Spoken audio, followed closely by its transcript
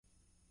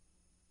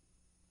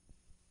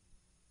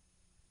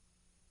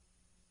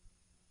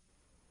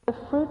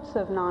the fruits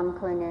of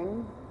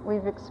non-clinging,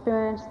 we've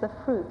experienced the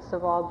fruits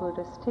of all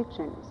Buddhist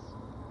teachings.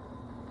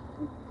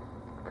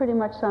 Pretty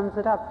much sums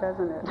it up,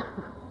 doesn't it?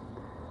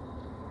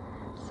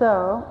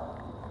 So,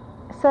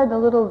 said a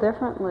little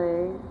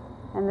differently,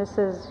 and this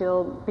is,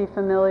 you'll be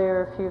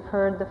familiar if you've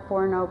heard the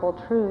Four Noble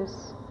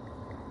Truths,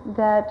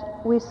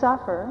 that we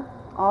suffer,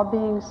 all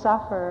beings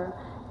suffer,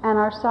 and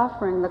our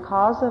suffering, the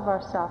cause of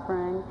our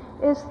suffering,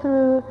 is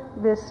through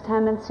this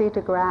tendency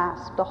to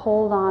grasp, to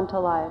hold on to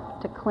life,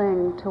 to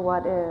cling to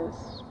what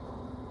is.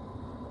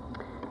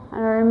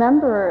 And I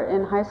remember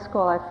in high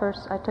school,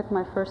 I took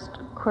my first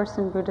course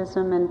in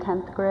Buddhism in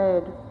 10th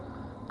grade,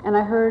 and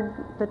I heard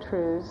the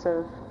truths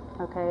of,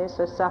 okay,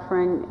 so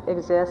suffering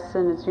exists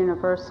and it's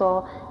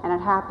universal, and it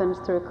happens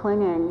through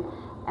clinging.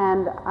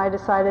 And I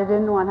decided I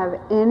didn't want to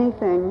have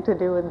anything to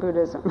do with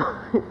Buddhism.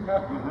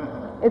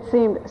 It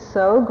seemed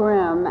so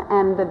grim,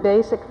 and the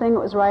basic thing it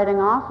was writing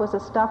off was the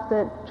stuff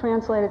that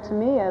translated to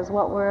me as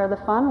where the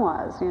fun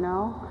was, you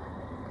know.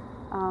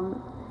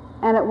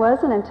 And it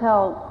wasn't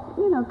until,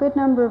 a good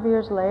number of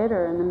years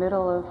later, in the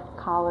middle of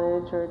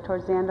college or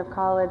towards the end of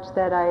college,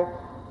 that I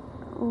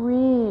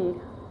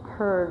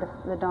re-heard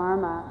the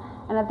Dharma.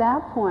 And at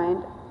that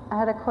point, I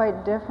had a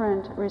quite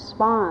different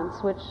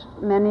response, which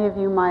many of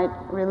you might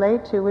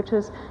relate to, which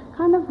was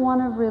kind of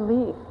one of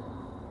relief.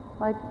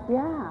 Like,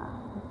 yeah,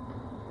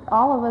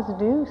 all of us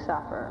do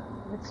suffer.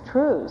 It's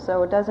true,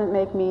 so it doesn't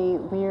make me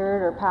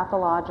weird or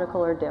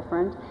pathological or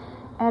different.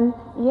 And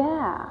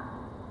yeah,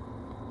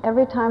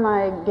 every time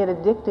I get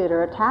addicted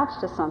or attached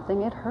to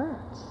something, it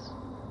hurts,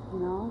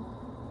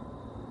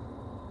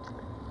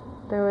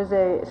 There was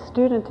a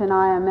student in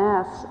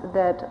IMS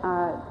that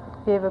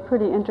gave a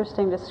pretty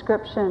interesting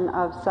description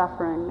of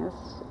suffering. As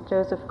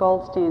Joseph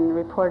Goldstein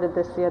reported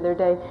this the other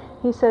day.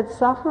 He said,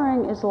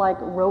 suffering is like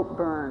rope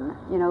burn.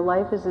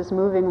 Life is this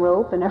moving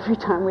rope, and every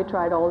time we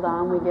try to hold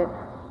on, we get...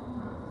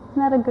 Isn't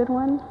that a good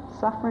one?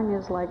 Suffering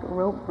is like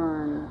rope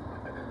burn.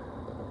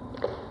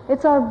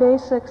 It's our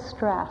basic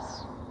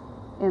stress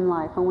in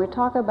life. When we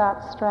talk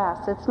about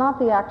stress, it's not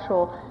the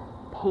actual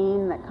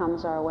pain that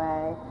comes our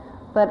way,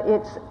 but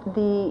it's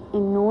the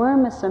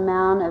enormous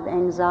amount of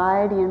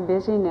anxiety and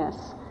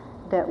busyness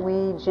that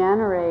we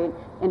generate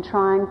in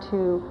trying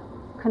to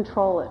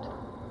control it.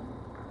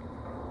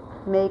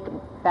 Make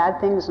bad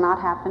things not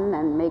happen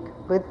and make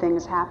good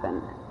things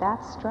happen.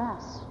 That's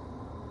stress.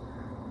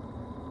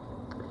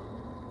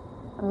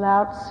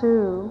 Lao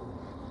Tzu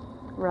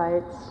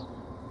writes,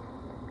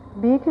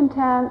 "Be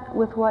content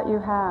with what you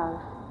have.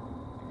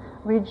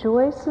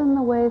 Rejoice in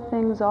the way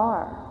things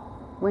are.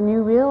 When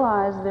you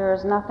realize there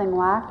is nothing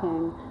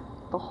lacking,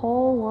 the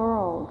whole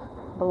world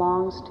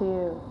belongs to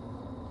you."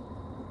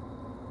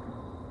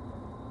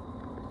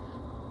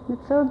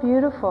 It's so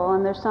beautiful,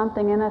 and there's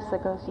something in us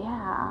that goes,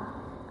 yeah.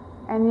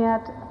 And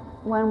yet,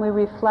 when we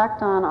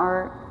reflect on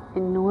our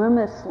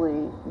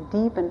enormously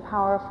deep and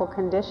powerful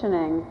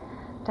conditioning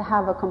to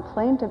have a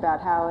complaint about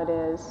how it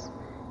is,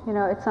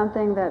 it's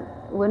something that,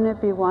 wouldn't it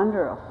be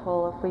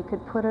wonderful if we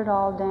could put it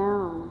all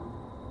down?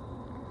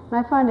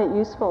 And I find it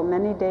useful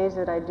many days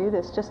that I do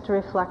this just to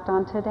reflect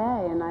on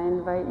today, and I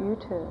invite you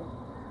to.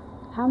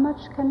 How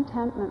much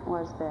contentment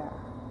was there?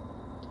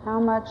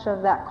 How much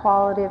of that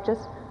quality of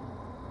just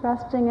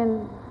resting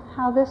in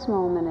how this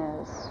moment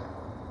is?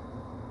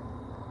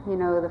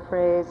 The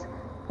phrase,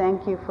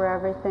 "Thank you for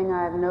everything,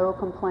 I have no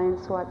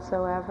complaints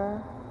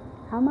whatsoever."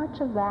 How much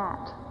of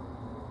that?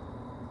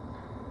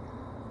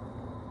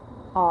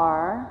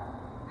 Or,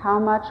 how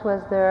much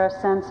was there a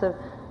sense of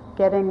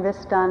getting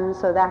this done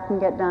so that can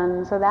get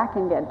done, so that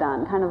can get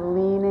done, kind of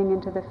leaning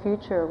into the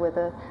future with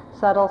a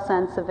subtle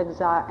sense of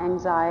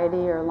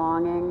anxiety or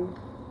longing,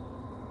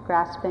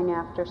 grasping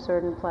after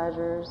certain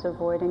pleasures,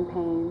 avoiding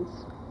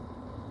pains?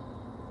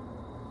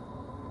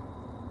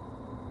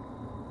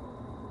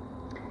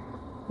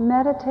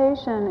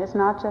 Meditation is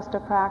not just a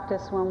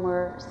practice when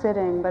we're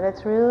sitting, but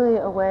it's really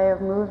a way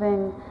of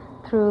moving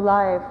through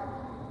life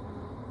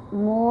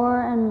more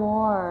and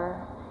more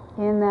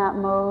in that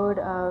mode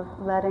of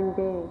letting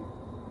be,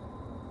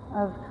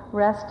 of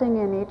resting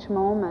in each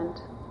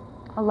moment,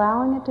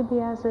 allowing it to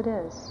be as it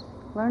is,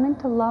 learning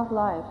to love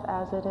life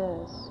as it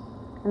is.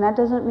 And that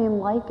doesn't mean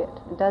like it.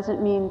 It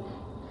doesn't mean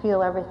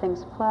feel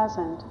everything's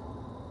pleasant.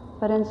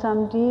 But in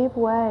some deep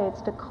way,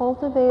 it's to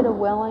cultivate a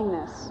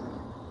willingness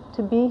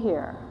to be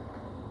here.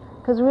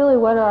 Because really,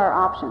 what are our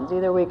options?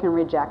 Either we can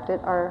reject it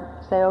or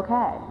say,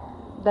 okay.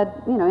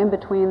 That, in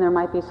between there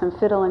might be some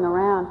fiddling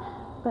around,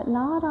 but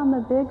not on the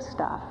big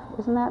stuff.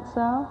 Isn't that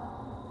so?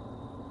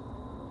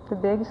 The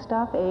big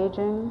stuff,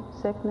 aging,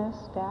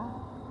 sickness, death.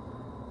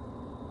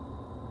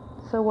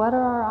 So what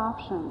are our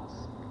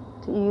options?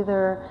 To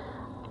either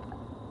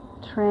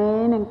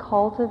train and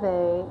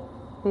cultivate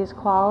these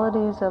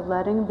qualities of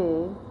letting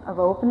be, of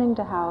opening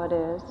to how it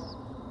is,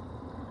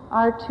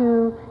 are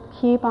to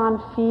keep on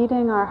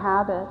feeding our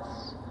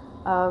habits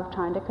of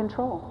trying to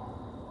control.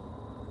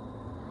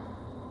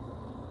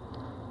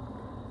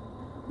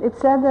 It's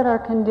said that our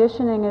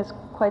conditioning is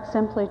quite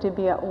simply to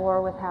be at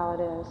war with how it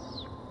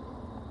is.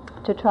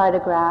 to try to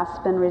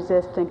grasp and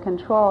resist and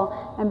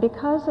control. And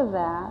because of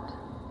that,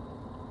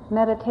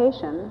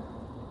 meditation,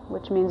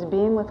 which means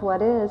being with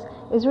what is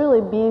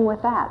really being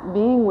with that,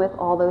 being with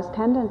all those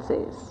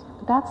tendencies.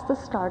 That's the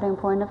starting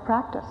point of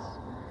practice,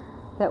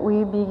 that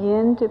we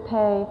begin to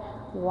pay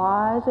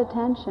wise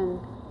attention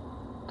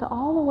to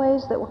all the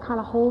ways that we're kind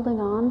of holding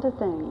on to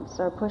things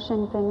or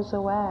pushing things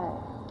away.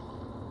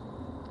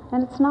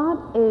 And it's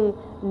not a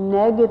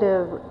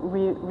negative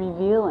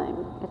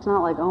revealing. It's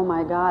not like, oh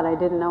my God, I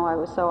didn't know I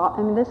was so...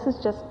 I mean, this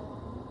is just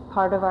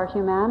part of our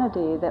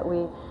humanity that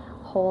we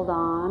hold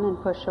on and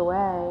push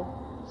away.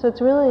 So it's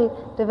really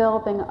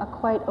developing a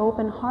quite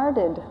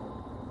open-hearted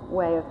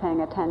way of paying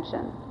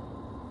attention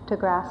to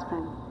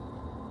grasping.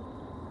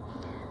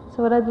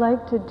 So what I'd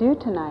like to do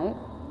tonight,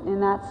 in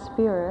that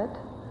spirit,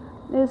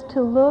 is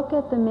to look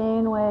at the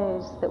main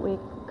ways that we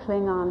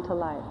cling on to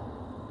life,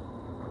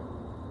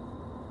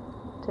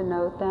 to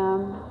note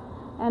them,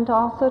 and to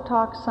also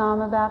talk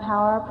some about how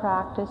our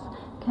practice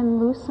can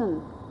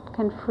loosen,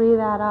 can free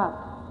that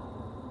up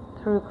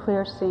through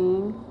clear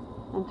seeing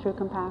and through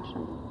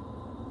compassion.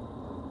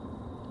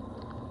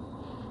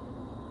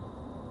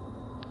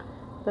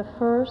 The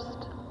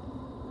first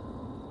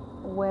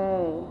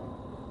way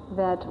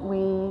that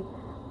we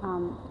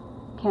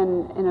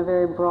can, in a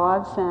very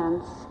broad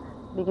sense,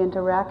 begin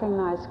to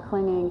recognize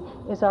clinging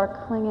is our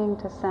clinging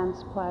to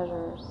sense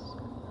pleasures.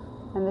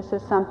 And this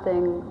is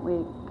something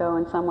we go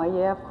in some way,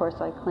 yeah, of course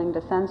I cling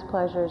to sense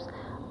pleasures,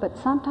 but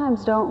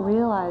sometimes don't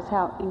realize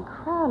how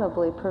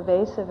incredibly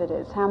pervasive it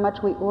is, how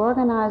much we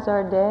organize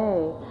our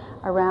day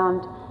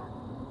around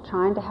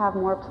trying to have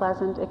more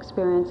pleasant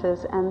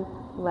experiences and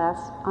less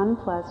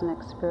unpleasant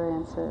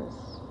experiences.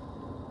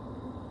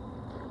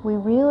 We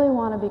really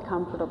want to be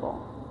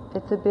comfortable.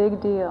 It's a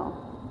big deal.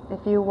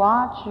 If you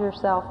watch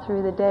yourself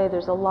through the day,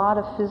 there's a lot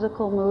of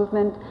physical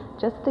movement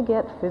just to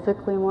get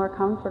physically more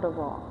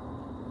comfortable.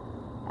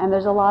 And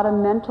there's a lot of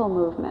mental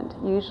movement,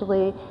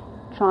 usually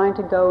trying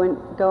to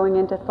going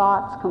into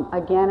thoughts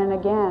again and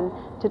again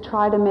to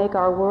try to make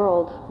our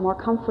world more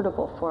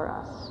comfortable for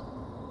us,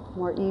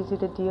 more easy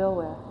to deal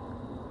with.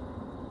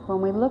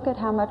 When we look at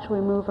how much we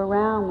move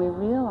around, we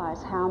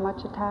realize how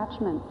much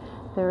attachment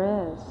there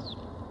is.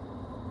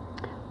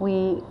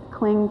 We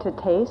cling to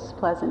tastes,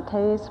 pleasant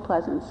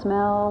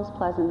smells,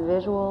 pleasant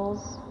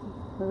visuals.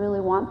 We really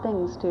want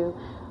things to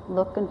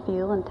look and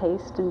feel and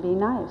taste and be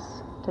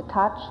nice, to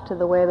touch, to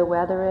the way the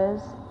weather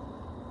is,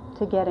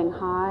 to getting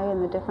high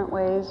in the different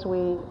ways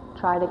we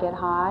try to get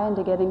high, and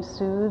to getting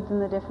soothed in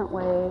the different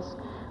ways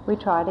we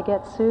try to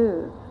get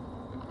soothed.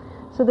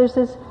 So there's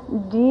this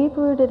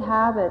deep-rooted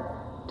habit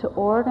to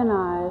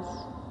organize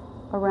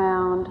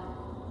around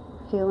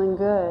feeling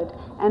good.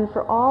 And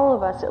for all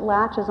of us, it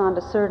latches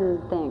onto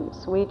certain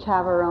things. We each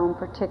have our own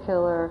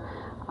particular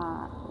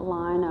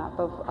lineup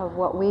of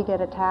what we get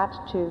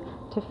attached to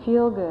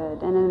feel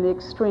good. And in the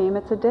extreme,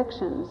 it's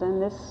addictions.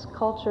 And this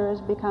culture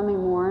is becoming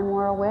more and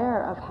more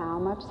aware of how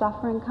much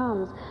suffering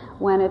comes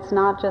when it's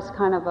not just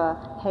kind of a,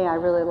 hey, I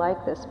really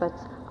like this, but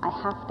I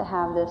have to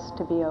have this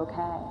to be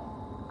okay.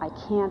 I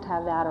can't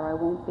have that or I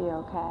won't be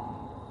okay.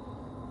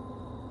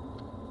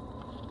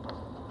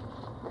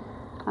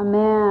 A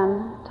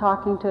man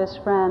talking to his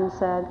friend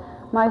said,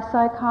 my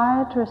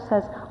psychiatrist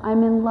says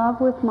I'm in love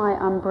with my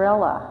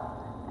umbrella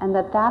and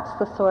that's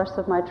the source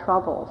of my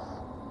troubles.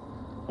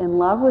 In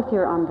love with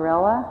your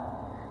umbrella?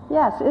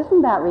 Yes,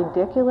 isn't that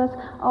ridiculous?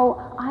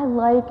 Oh, I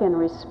like and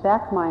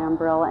respect my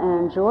umbrella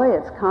and enjoy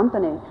its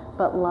company,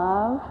 but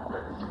love?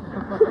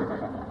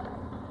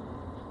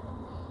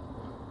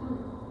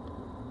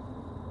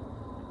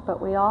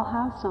 But we all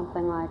have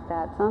something like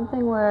that,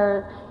 something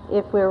where,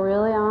 if we're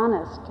really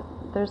honest,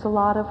 there's a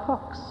lot of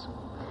hooks.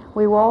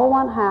 We all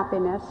want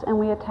happiness, and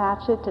we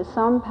attach it to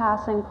some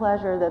passing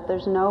pleasure that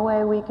there's no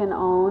way we can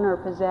own or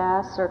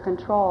possess or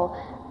control,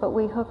 but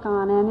we hook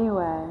on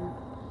anyway.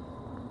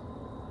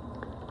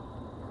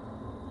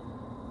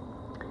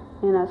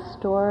 In a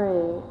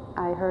story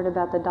I heard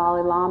about the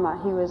Dalai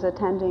Lama, he was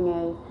attending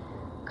a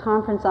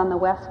conference on the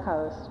West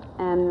Coast,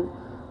 and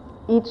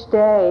each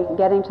day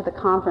getting to the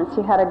conference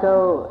he had to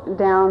go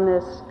down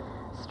this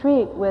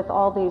street with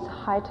all these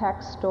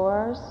high-tech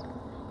stores.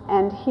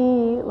 And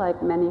he,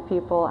 like many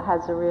people,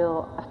 has a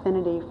real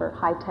affinity for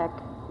high-tech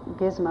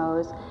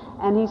gizmos.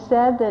 And he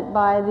said that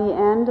by the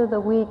end of the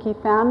week, he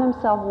found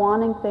himself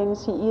wanting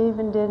things he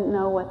even didn't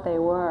know what they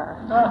were.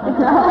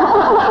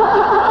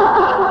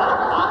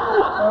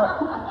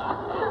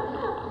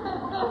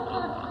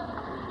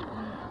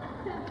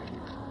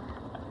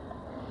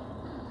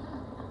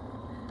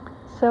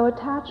 So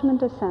attachment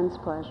to sense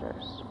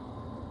pleasures.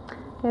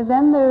 Okay,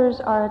 then there's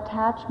our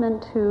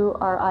attachment to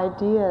our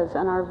ideas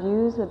and our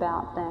views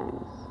about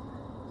things.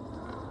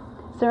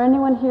 Is there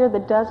anyone here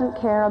that doesn't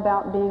care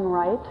about being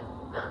right?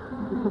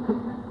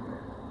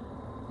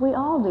 We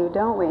all do,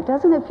 don't we?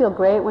 Doesn't it feel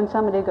great when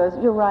somebody goes,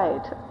 you're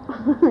right?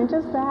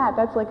 Just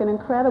that's like an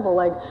incredible,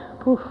 like,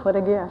 poof, what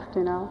a gift,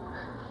 you know?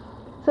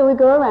 So we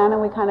go around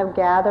and we kind of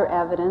gather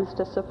evidence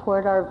to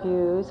support our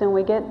views, and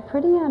we get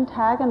pretty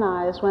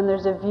antagonized when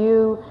there's a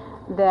view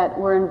that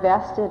we're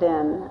invested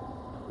in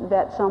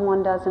that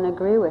someone doesn't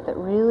agree with. It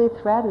really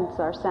threatens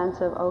our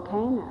sense of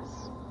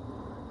okayness.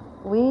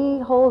 We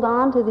hold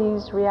on to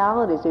these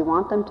realities. We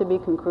want them to be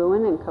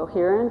congruent and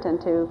coherent and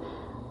to,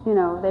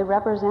 they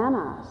represent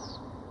us.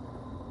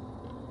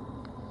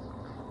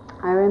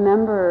 I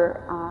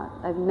remember,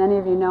 as many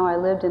of you know, I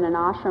lived in an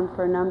ashram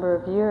for a number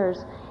of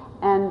years,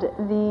 and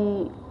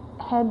the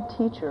head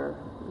teacher,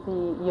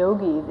 the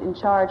yogi in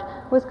charge,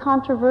 was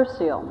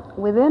controversial.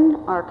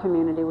 Within our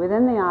community,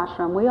 within the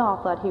ashram, we all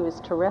thought he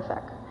was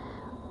terrific.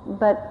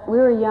 But we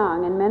were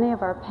young, and many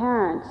of our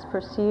parents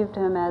perceived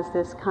him as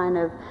this kind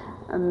of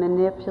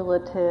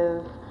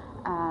manipulative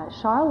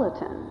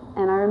charlatan.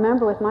 And I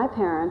remember with my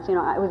parents, it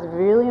was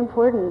really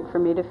important for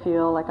me to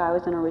feel like I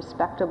was in a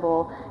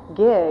respectable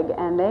gig,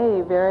 and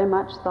they very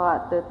much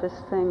thought that this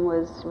thing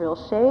was real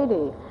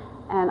shady.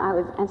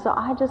 And so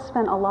I just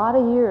spent a lot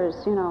of years,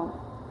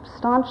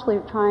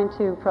 staunchly trying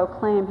to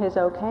proclaim his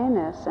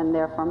okayness and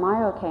therefore my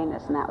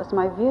okayness, and that was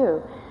my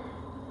view.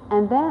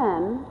 And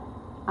then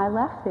I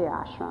left the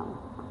ashram,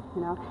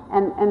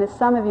 and as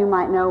some of you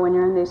might know, when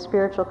you're in these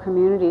spiritual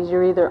communities,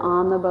 you're either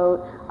on the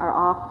boat or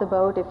off the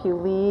boat. If you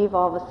leave,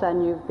 all of a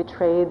sudden you've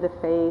betrayed the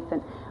faith.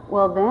 And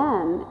well,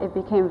 then it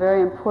became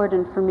very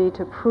important for me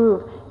to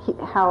prove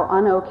how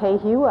un-okay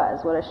he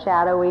was, what a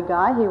shadowy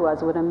guy he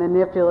was, what a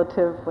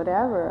manipulative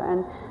whatever.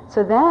 And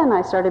so then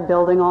I started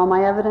building all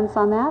my evidence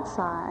on that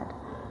side.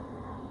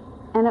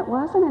 And it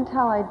wasn't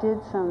until I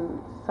did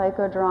some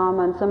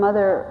psychodrama and some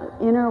other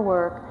inner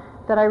work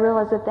that I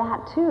realized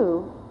that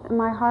too,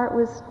 my heart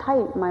was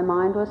tight, my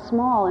mind was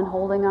small, and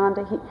holding on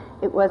to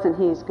it wasn't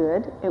he's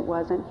good, it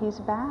wasn't he's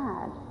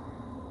bad.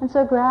 And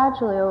so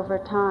gradually over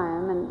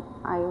time, and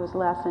I was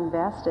less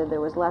invested,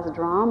 there was less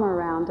drama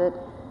around it,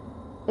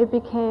 it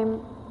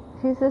became,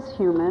 he's this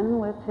human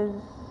with his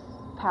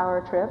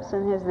power trips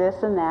and his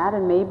this and that,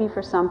 and maybe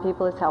for some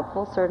people it's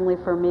helpful, certainly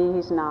for me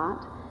he's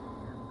not.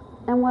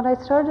 And what I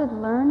started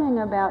learning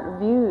about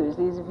views,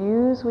 these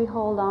views we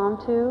hold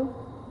on to,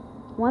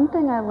 one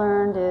thing I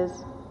learned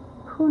is,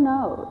 who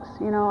knows?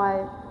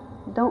 I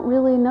don't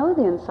really know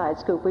the inside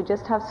scoop. We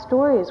just have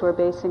stories we're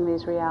basing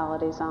these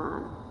realities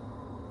on.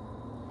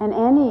 And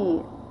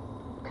any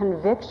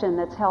conviction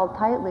that's held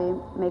tightly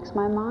makes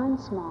my mind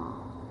small.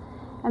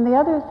 And the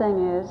other thing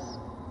is,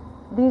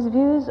 these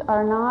views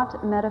are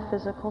not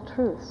metaphysical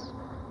truths.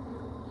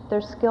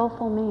 They're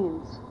skillful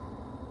means.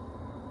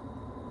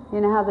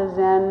 You know how the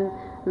Zen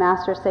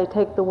masters say,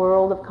 take the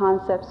world of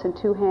concepts in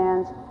two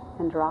hands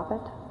and drop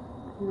it?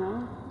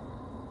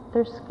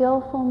 They're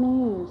skillful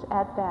means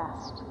at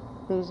best,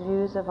 these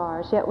views of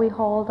ours, yet we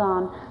hold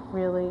on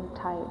really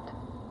tight.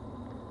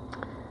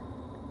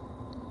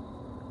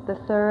 The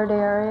third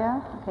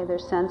area,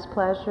 there's sense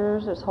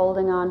pleasures, there's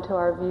holding on to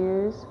our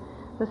views.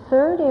 The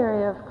third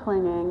area of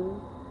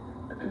clinging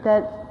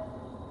that's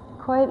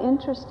quite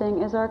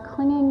interesting is our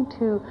clinging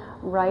to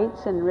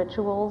rites and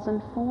rituals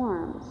and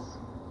forms.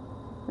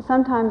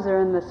 Sometimes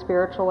they're in the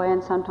spiritual way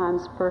and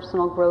sometimes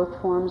personal growth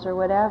forms or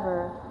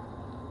whatever.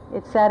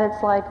 It's said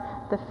it's like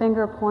the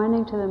finger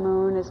pointing to the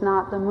moon is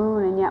not the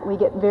moon, and yet we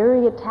get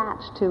very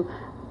attached to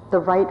the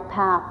right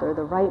path or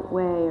the right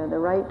way or the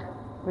right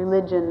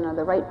religion or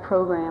the right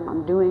program.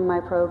 I'm doing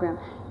my program,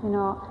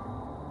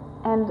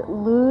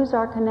 and lose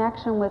our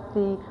connection with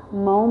the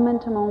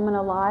moment-to-moment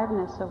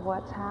aliveness of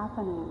what's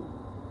happening.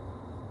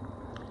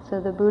 So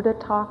the Buddha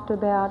talked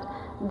about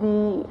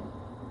the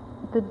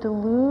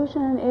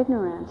delusion and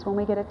ignorance when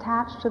we get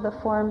attached to the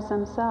forms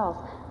themselves.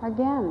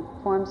 Again,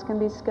 forms can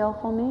be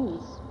skillful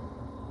means.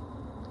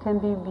 Can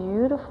be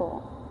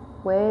beautiful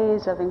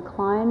ways of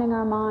inclining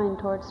our mind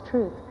towards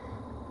truth,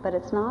 but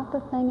it's not the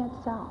thing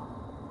itself.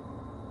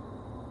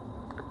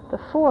 The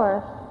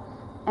fourth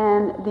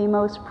and the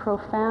most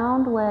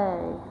profound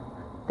way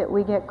that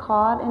we get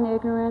caught in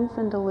ignorance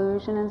and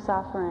delusion and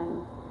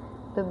suffering,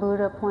 the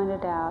Buddha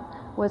pointed out,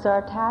 was our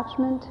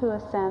attachment to a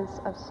sense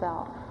of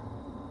self.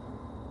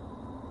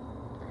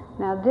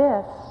 Now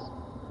this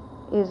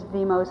is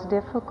the most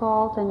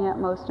difficult and yet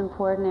most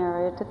important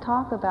area to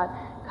talk about,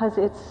 because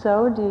it's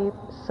so deep,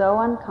 so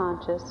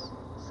unconscious,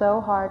 so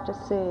hard to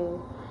see.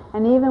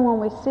 And even when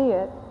we see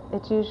it,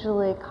 it's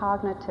usually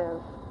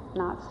cognitive,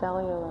 not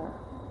cellular.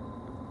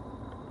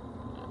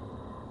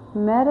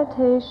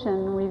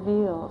 Meditation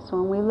reveals,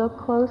 when we look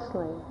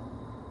closely,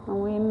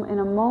 when we, in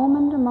a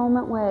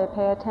moment-to-moment way,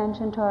 pay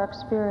attention to our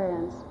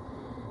experience,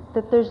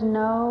 that there's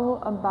no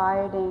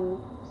abiding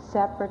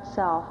separate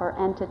self or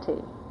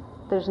entity.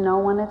 There's no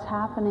one it's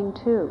happening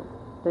to.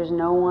 There's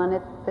no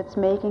one that's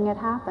making it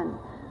happen.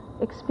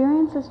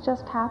 Experience is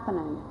just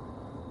happening.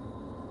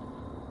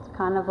 It's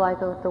kind of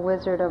like with the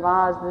Wizard of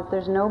Oz, that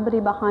there's nobody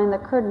behind the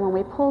curtain. When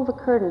we pull the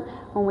curtain,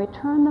 when we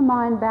turn the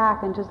mind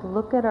back and just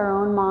look at our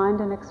own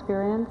mind and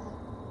experience,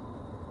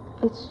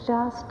 it's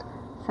just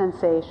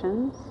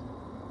sensations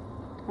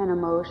and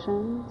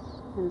emotions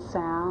and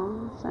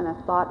sounds and a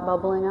thought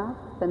bubbling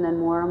up and then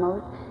more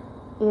emotion.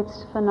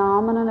 It's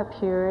phenomenon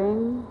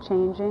appearing,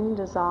 changing,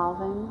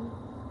 dissolving.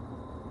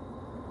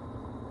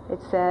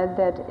 It's said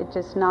that it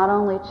just not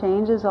only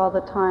changes all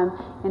the time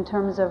in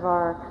terms of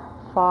our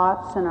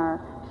thoughts and our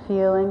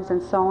feelings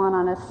and so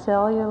on a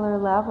cellular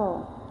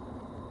level.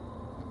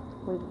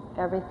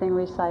 Everything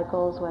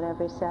recycles,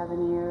 every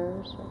 7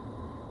 years?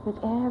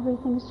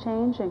 Everything's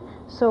changing.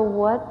 So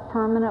what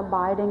permanent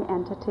abiding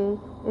entity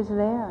is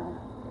there?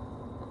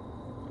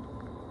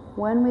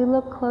 When we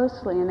look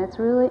closely, and it's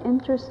really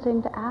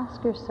interesting to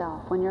ask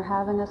yourself when you're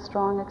having a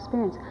strong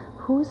experience,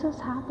 who's this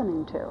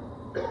happening to?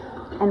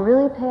 And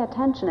really pay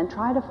attention and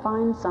try to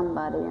find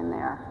somebody in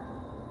there.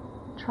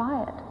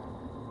 Try it.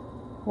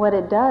 What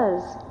it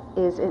does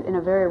is, in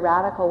a very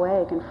radical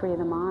way, it can free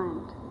the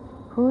mind.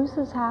 Who's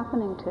this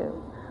happening to?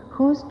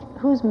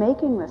 Who's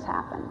making this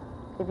happen?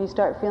 If you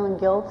start feeling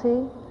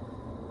guilty,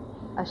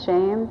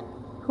 ashamed,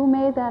 who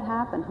made that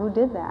happen? Who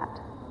did that?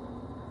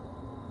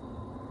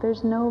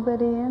 There's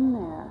nobody in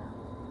there.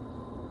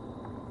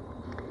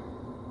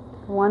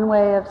 One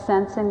way of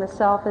sensing the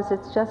self is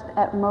it's just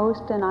at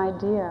most an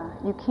idea.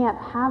 You can't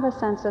have a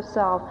sense of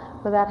self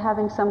without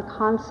having some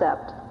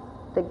concept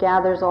that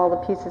gathers all the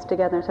pieces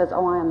together and says,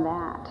 oh, I am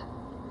that.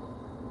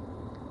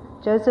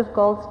 Joseph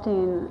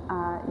Goldstein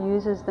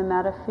uses the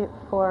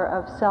metaphor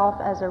of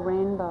self as a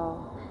rainbow.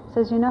 He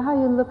says, you know how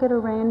you look at a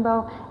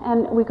rainbow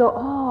and we go,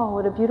 oh,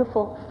 what a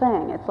beautiful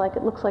thing.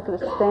 It looks like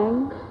this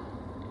thing.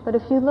 But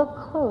if you look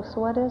close,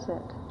 what is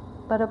it?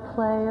 But a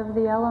play of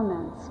the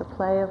elements, a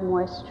play of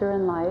moisture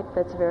and light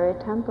that's very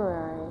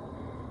temporary.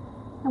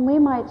 And we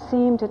might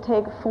seem to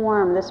take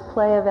form, this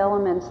play of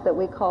elements that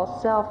we call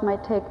self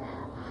might take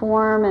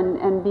form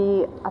and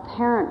be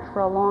apparent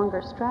for a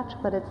longer stretch,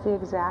 but it's the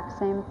exact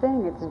same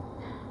thing. It's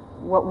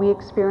what we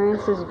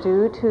experience is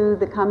due to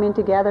the coming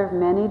together of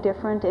many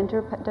different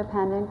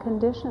interdependent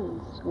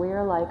conditions. We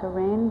are like a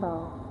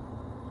rainbow.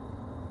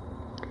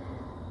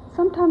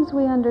 Sometimes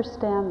we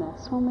understand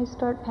this. When we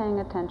start paying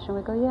attention,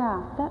 we go,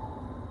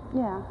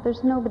 yeah,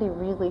 there's nobody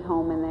really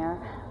home in there,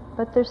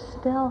 but there's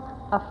still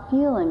a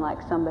feeling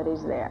like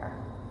somebody's there.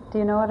 Do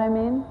you know what I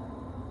mean?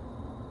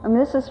 I mean,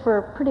 this is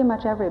for pretty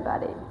much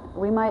everybody.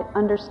 We might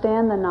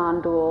understand the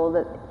non-dual,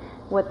 that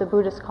what the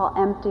Buddhists call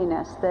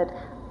emptiness, that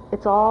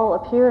it's all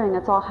appearing,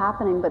 it's all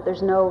happening, but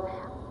there's no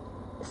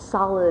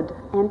solid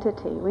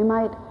entity. We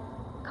might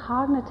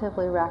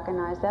cognitively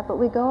recognize that, but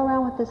we go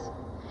around with this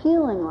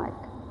feeling like,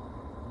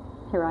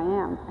 here I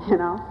am,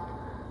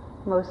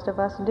 Most of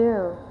us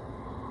do.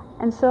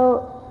 And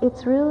so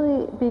it's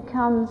really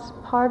becomes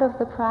part of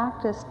the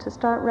practice to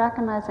start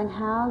recognizing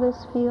how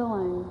this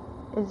feeling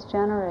is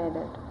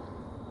generated.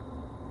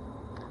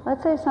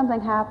 Let's say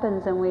something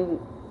happens and we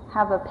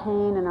have a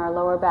pain in our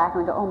lower back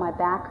and we go, oh, my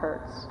back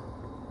hurts.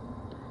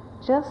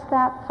 Just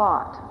that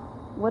thought,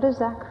 what does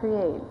that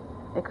create?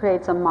 It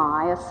creates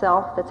a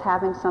self that's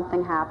having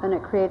something happen.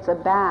 It creates a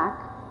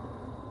back.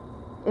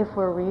 If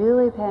we're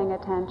really paying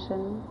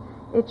attention,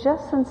 it's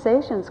just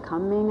sensations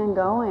coming and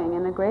going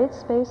in a great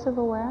space of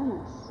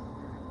awareness.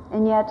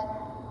 And yet,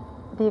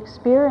 the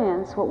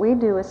experience, what we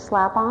do is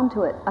slap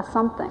onto it a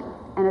something,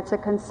 and it's a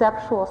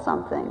conceptual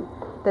something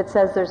that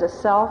says there's a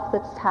self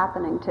that's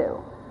happening to,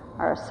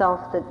 or a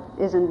self that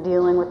isn't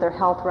dealing with their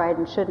health right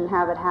and shouldn't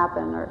have it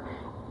happen, or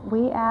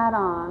we add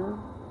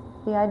on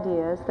the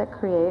ideas that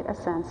create a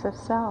sense of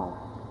self.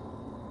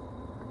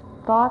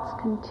 Thoughts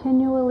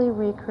continually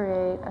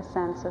recreate a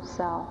sense of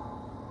self.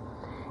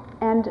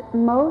 And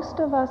most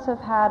of us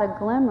have had a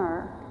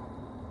glimmer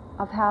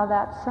of how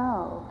that's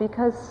so,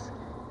 because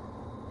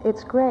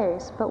it's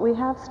grace, but we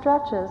have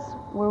stretches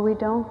where we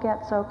don't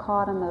get so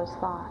caught in those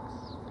thoughts.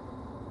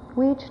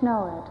 We each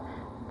know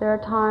it. There are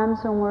times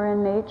when we're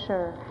in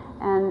nature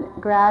and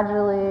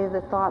gradually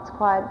the thoughts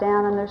quiet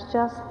down and there's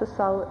just the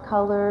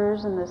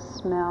colors and the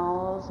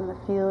smells and the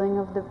feeling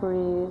of the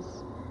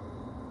breeze.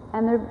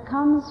 And there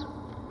comes,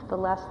 the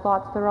less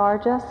thoughts there are,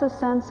 just a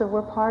sense of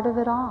we're part of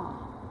it all.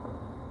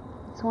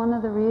 It's one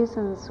of the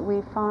reasons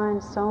we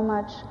find so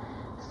much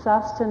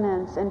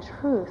sustenance and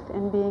truth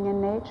in being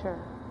in nature,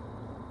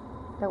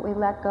 that we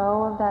let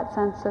go of that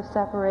sense of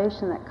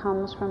separation that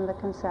comes from the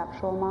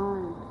conceptual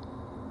mind.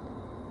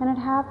 And it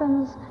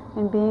happens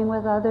in being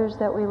with others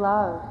that we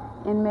love,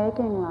 in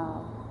making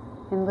love,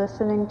 in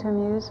listening to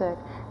music.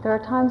 There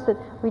are times that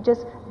we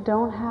just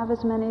don't have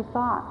as many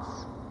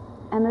thoughts,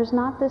 and there's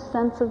not this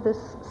sense of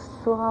this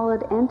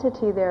solid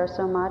entity there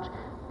so much,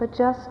 but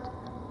just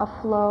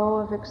a flow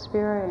of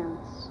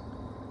experience.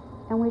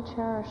 And we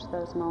cherish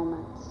those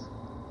moments.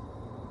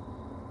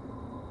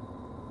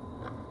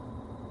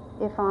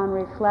 If on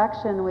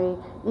reflection we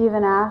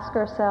even ask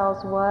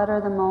ourselves what are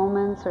the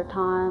moments or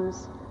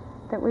times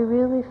that we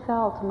really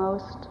felt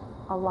most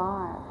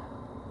alive,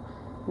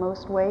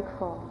 most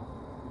wakeful.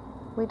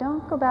 We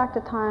don't go back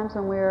to times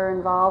when we were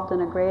involved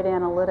in a great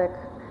analytic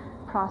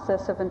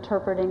process of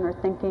interpreting or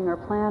thinking or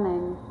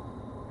planning,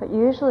 but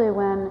usually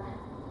when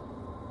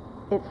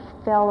it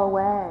fell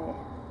away,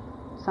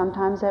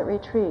 sometimes at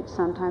retreat,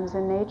 sometimes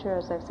in nature,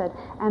 as I've said,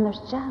 and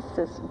there's just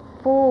this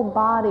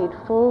full-bodied,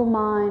 full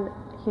mind,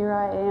 here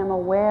I am,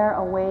 aware,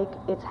 awake,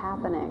 it's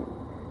happening,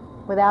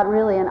 without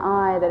really an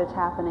eye that it's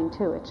happening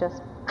to. It's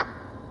just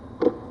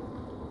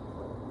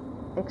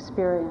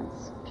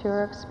experience,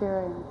 pure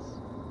experience.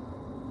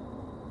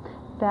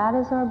 That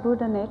is our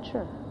Buddha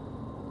nature.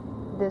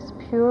 this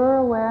pure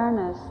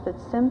awareness that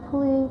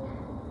simply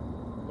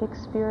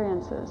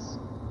experiences.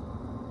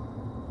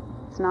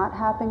 It's not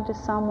happening to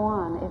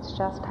someone, it's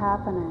just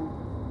happening.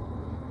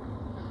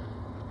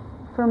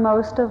 For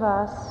most of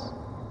us,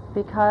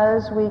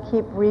 because we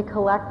keep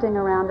recollecting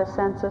around a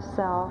sense of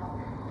self,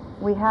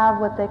 we have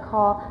what they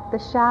call the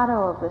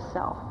shadow of the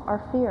self,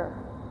 our fear.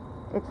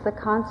 It's the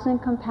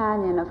constant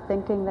companion of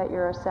thinking that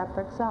you're a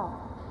separate self.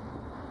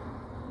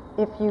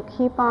 If you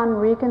keep on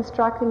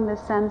reconstructing the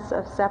sense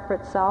of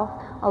separate self,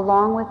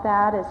 along with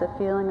that is a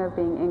feeling of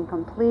being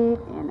incomplete,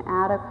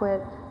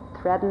 inadequate,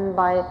 threatened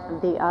by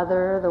the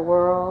other, the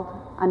world,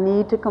 a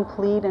need to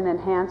complete and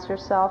enhance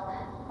yourself,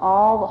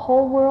 the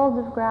whole world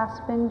of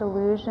grasping,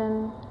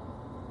 delusion,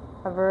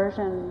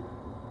 aversion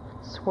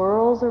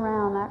swirls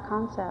around that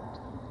concept.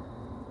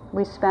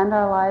 We spend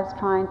our lives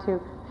trying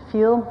to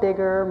feel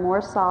bigger,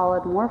 more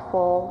solid, more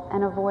full,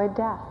 and avoid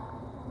death,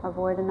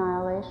 avoid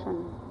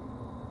annihilation.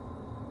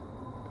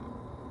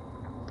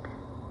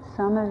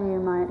 Some of you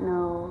might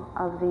know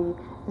of the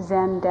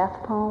Zen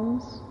death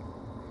poems.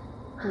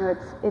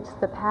 It's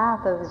the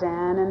path of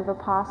Zen and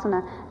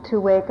Vipassana to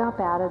wake up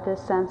out of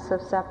this sense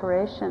of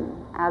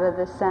separation, out of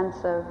this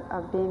sense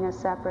of being a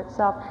separate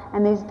self.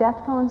 And these death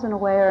poems, in a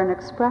way, are an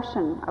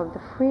expression of the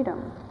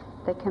freedom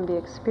that can be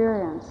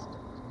experienced.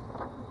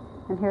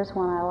 And here's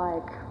one I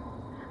like.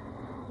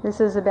 This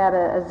is about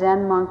a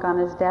Zen monk on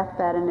his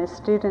deathbed, and his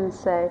students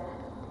say,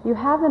 "You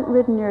haven't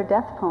written your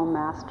death poem,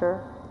 master."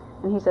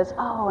 And he says,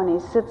 "Oh," and he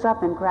sits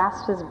up and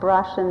grasps his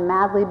brush and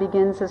madly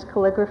begins his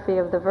calligraphy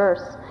of the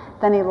verse.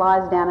 Then he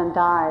lies down and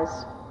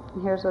dies.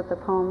 And here's what the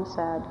poem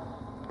said.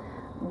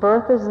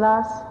 "Birth is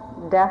thus,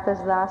 death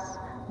is thus,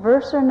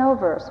 verse or no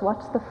verse,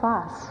 what's the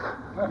fuss?"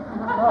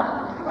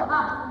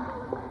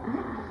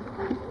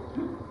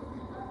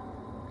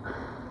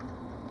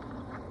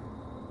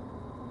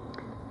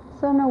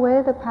 So in a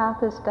way, the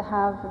path is to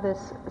have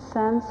this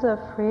sense of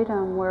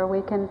freedom where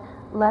we can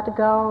let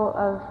go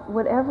of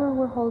whatever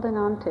we're holding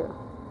on to,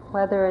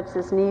 whether it's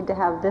this need to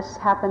have this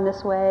happen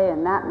this way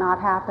and that not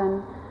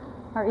happen,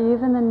 or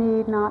even the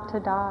need not to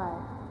die,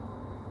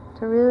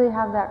 to really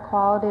have that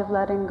quality of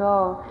letting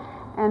go.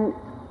 And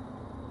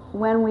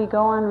when we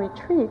go on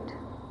retreat,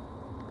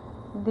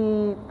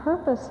 the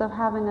purpose of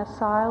having a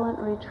silent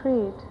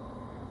retreat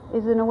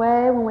is, in a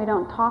way, when we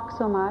don't talk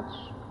so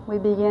much, we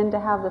begin to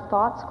have the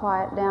thoughts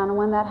quiet down, and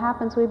when that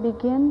happens, we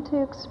begin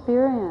to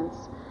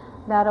experience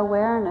that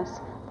awareness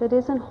that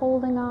isn't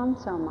holding on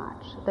so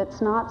much,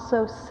 that's not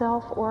so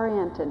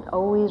self-oriented,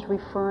 always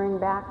referring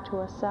back to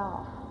a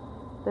self.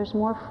 There's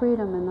more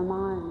freedom in the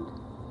mind.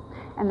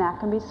 And that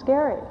can be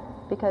scary,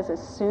 because as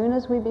soon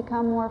as we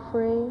become more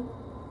free,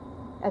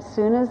 as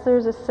soon as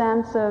there's a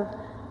sense of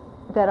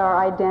that our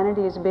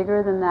identity is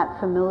bigger than that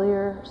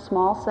familiar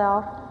small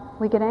self,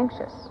 we get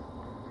anxious.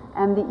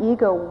 And the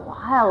ego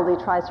wildly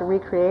tries to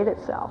recreate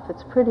itself.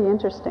 It's pretty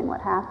interesting what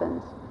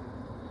happens.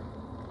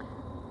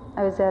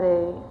 I was at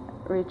a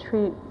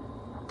retreat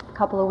a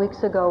couple of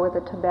weeks ago with a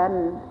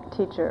Tibetan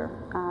teacher,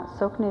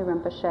 Sokni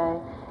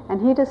Rinpoche,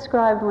 and he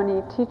described when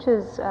he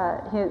teaches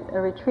a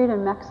retreat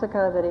in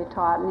Mexico that he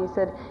taught, and he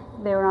said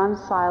they were on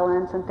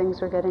silence and things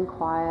were getting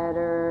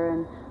quieter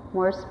and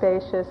more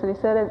spacious, and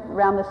he said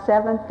around the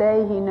 7th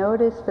day he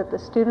noticed that the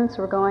students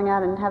were going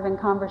out and having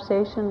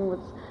conversation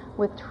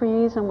with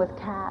trees and with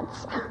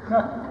cats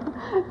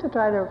to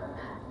try to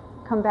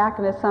come back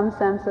into some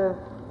sense of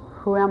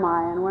who am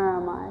I and where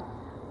am I.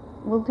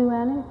 We'll do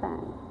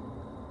anything.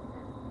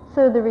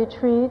 So the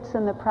retreats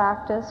and the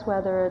practice,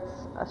 whether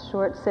it's a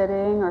short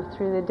sitting or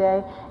through the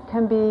day,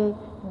 can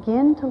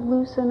begin to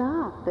loosen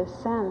up this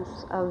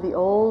sense of the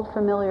old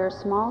familiar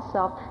small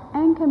self,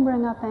 and can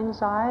bring up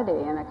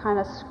anxiety and a kind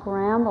of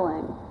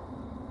scrambling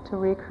to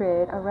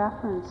recreate a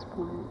reference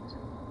point.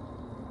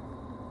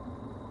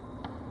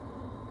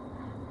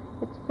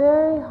 It's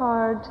very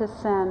hard to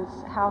sense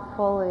how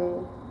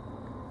fully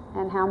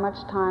and how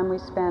much time we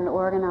spend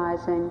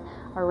organizing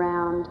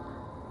around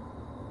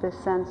this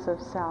sense of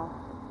self.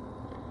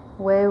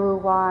 Wei Wu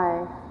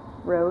Wai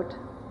wrote,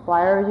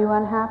 "Why are you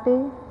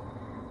unhappy?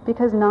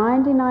 Because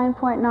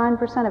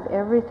 99.9% of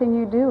everything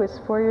you do is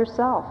for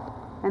yourself,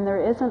 and there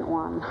isn't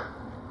one."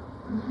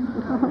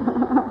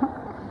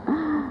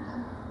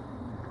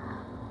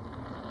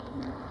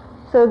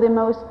 So the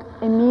most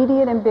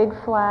immediate and big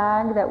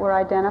flag that we're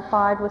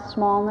identified with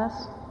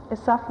smallness is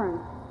suffering.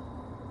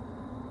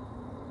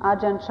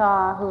 Ajahn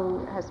Chah,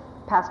 who has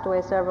passed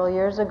away several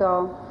years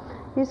ago,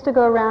 used to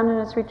go around in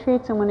his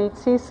retreats, and when he'd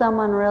see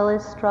someone really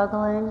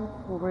struggling,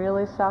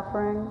 really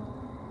suffering,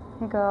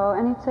 he'd go,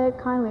 and he'd say it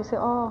kindly, he'd say,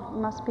 "Oh, you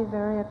must be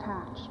very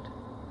attached."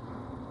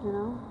 You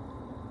know?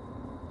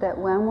 That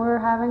when we're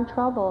having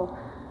trouble,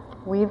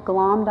 we've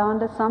glommed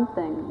onto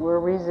something, we're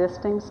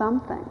resisting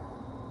something.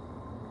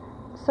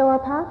 So our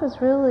path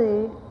is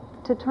really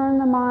to turn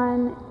the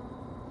mind,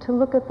 to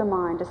look at the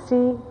mind, to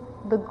see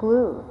the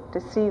glue, to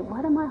see,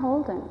 what am I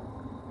holding?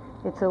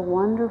 It's a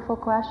wonderful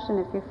question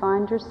if you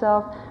find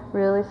yourself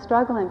really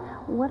struggling.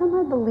 What am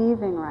I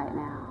believing right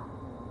now?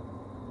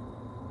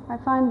 I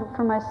find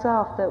for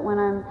myself that when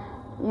I'm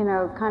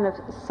kind of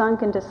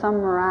sunk into some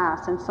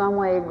morass in some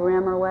way,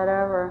 grim or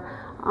whatever,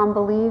 I'm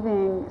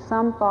believing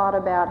some thought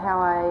about how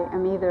I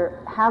am either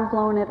have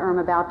blown it or I'm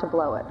about to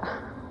blow it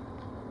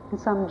in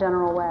some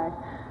general way.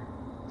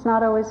 It's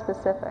not always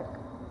specific,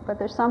 but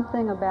there's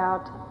something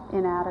about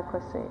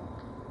inadequacy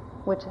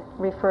which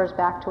refers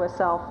back to a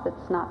self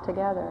that's not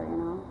together,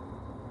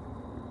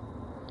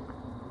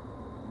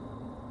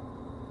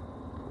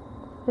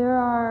 There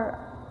are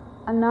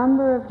a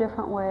number of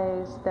different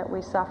ways that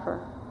we suffer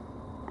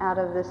out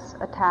of this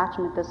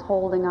attachment, this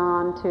holding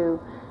on to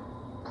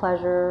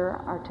pleasure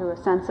or to a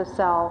sense of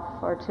self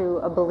or to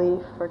a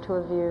belief or to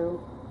a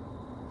view.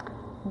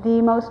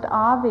 The most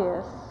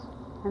obvious,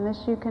 and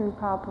this you can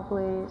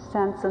probably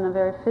sense in a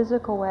very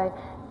physical way,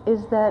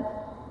 is that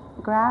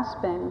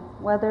grasping,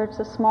 whether it's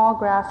a small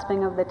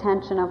grasping of the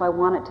tension of I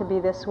want it to be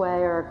this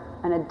way or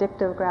an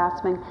addictive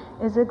grasping,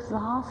 is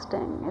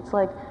exhausting. It's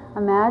like,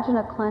 imagine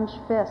a clenched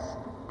fist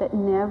that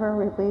never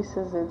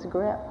releases its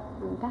grip.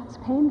 And that's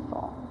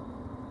painful.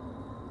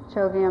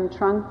 Chogyam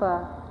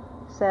Trungpa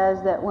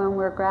says that when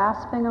we're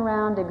grasping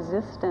around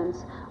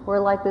existence, we're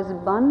like this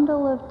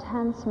bundle of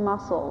tense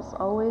muscles,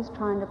 always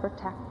trying to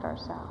protect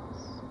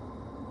ourselves.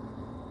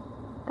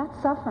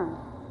 That's suffering.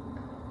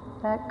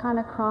 That kind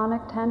of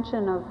chronic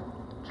tension of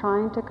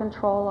trying to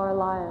control our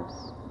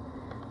lives.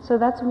 So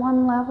that's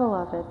one level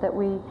of it, that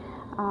we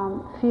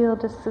feel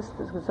just this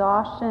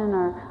exhaustion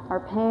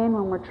or pain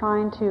when we're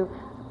trying to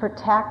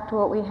protect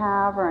what we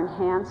have or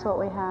enhance what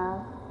we have.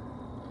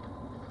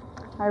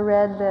 I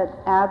read that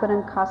Abbott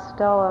and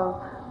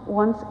Costello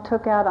once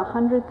took out a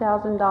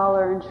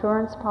 $100,000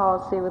 insurance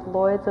policy with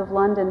Lloyd's of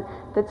London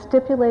that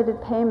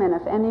stipulated payment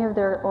if any of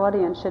their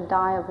audience should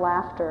die of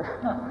laughter.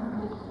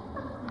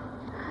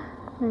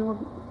 They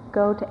will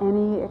go to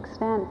any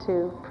extent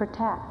to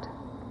protect,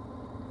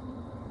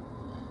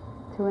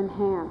 to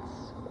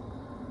enhance.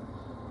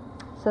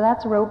 So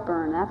that's rope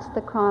burn. That's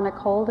the chronic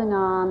holding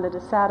on, the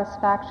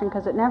dissatisfaction,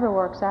 because it never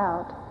works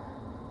out.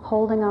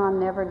 Holding on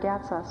never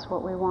gets us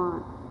what we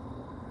want.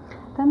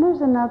 Then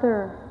there's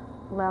another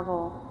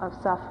level of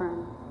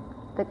suffering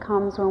that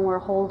comes when we're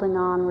holding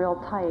on real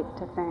tight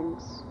to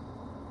things,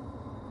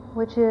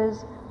 which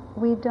is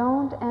we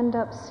don't end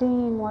up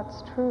seeing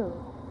what's true.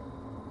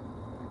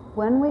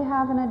 When we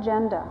have an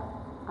agenda,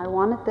 I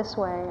want it this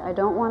way, I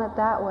don't want it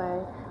that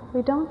way,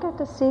 we don't get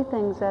to see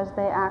things as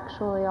they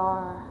actually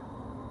are.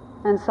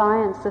 In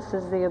science, this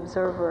is the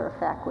observer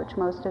effect, which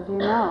most of you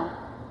know.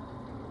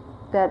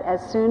 That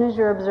as soon as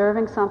you're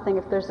observing something,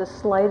 if there's the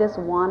slightest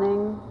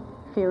wanting,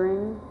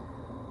 fearing,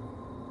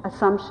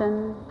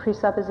 assumption,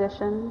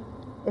 presupposition,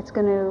 it's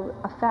going to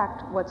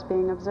affect what's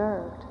being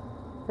observed.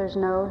 There's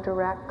no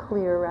direct,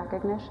 clear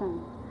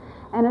recognition.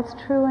 And it's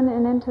true in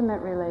an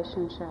intimate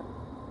relationship.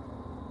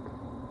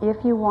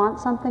 If you want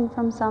something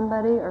from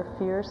somebody or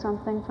fear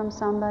something from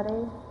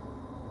somebody,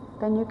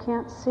 then you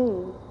can't see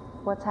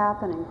what's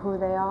happening, who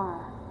they are.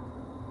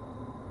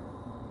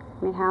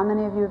 I mean, how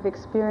many of you have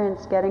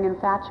experienced getting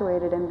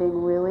infatuated and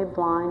being really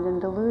blind and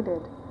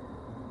deluded?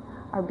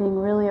 Or being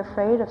really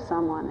afraid of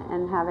someone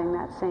and having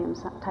that same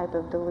type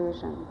of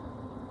delusion?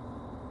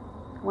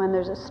 When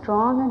there's a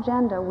strong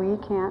agenda, we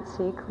can't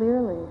see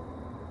clearly.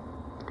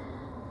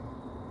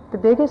 The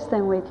biggest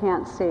thing we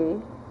can't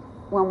see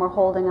when we're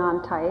holding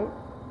on tight,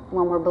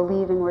 when we're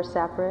believing we're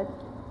separate,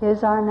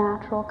 is our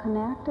natural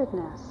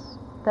connectedness,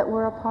 that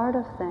we're a part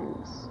of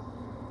things.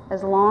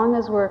 As long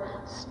as we're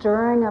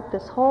stirring up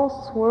this whole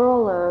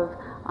swirl of,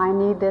 I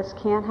need this,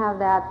 can't have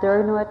that,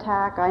 they're going to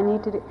attack, I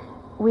need to do,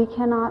 we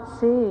cannot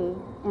see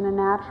in a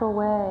natural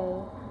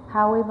way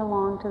how we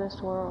belong to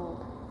this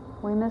world.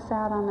 We miss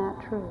out on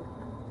that truth.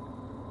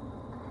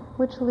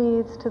 Which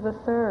leads to the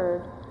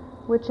third,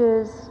 which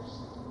is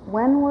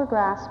when we're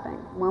grasping,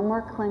 when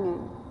we're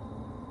clinging,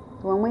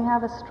 when we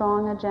have a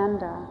strong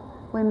agenda,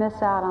 we miss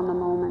out on the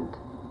moment.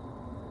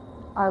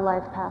 Our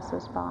life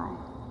passes by.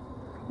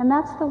 And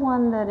that's the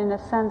one that, in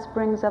a sense,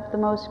 brings up the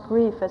most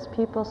grief as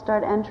people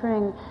start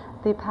entering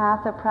the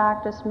path of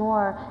practice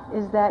more,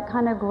 is that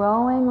kind of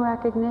growing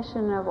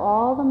recognition of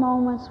all the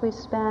moments we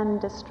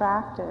spend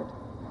distracted,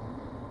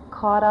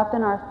 caught up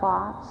in our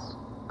thoughts,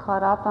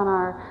 caught up on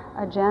our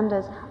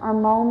agendas, are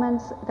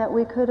moments that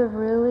we could have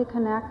really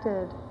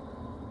connected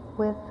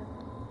with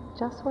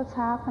just what's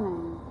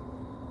happening,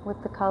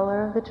 with the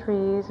color of the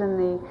trees and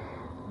the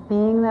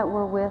being that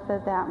we're with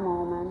at that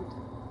moment,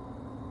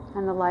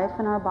 and the life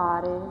in our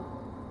body,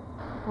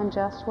 and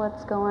just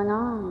what's going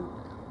on.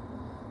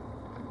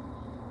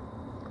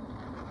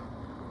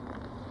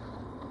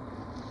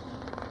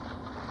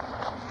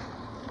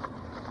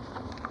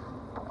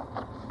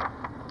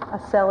 A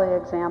silly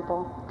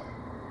example.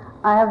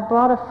 I have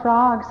brought a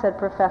frog, said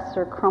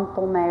Professor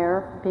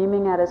Crumpelmayer,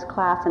 beaming at his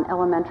class in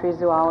elementary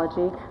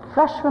zoology,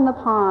 fresh from the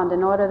pond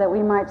in order that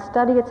we might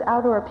study its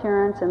outer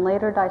appearance and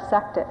later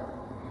dissect it.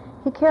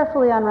 He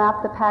carefully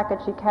unwrapped the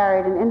package he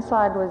carried, and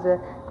inside was a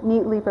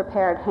neatly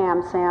prepared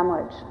ham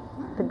sandwich.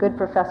 The good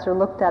professor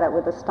looked at it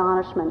with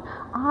astonishment.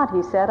 Odd,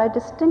 he said, I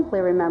distinctly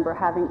remember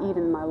having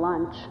eaten my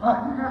lunch.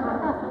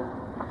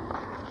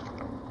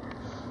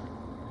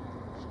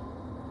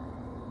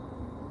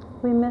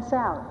 we miss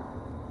out.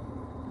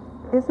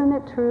 Isn't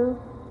it true?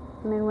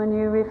 I mean, when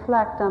you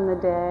reflect on the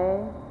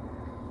day,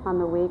 on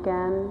the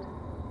weekend,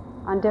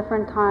 on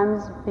different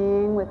times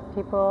being with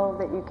people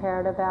that you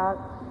cared about,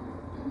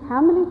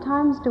 how many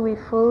times do we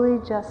fully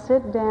just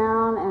sit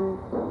down and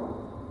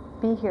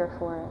be here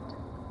for it?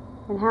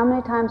 And how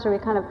many times are we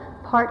kind of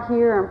part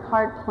here and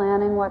part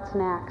planning what's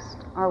next,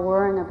 or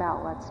worrying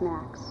about what's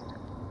next?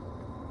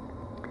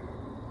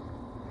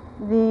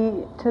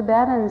 The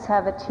Tibetans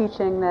have a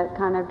teaching that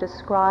kind of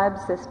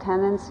describes this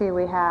tendency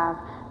we have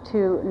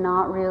to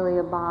not really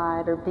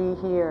abide or be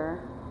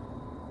here.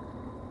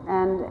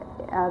 And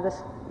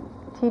this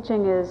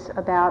teaching is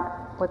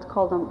about what's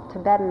called a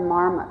Tibetan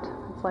marmot.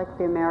 It's like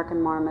the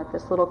American marmot,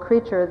 this little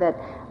creature that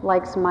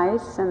likes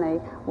mice, and they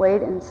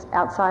wait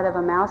outside of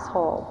a mouse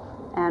hole.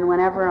 And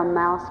whenever a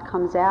mouse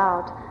comes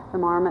out, the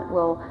marmot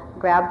will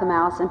grab the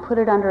mouse and put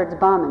it under its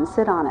bum and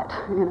sit on it,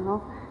 you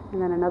know.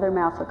 And then another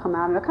mouse will come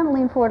out and it'll kind of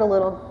lean forward a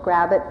little,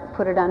 grab it,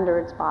 put it under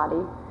its body.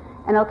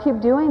 And it'll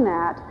keep doing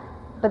that,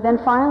 but then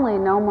finally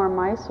no more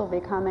mice will be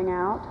coming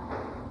out.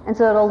 And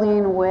so it'll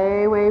lean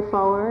way, way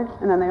forward,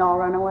 and then they all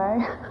run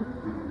away.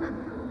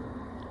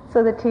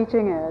 So the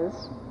teaching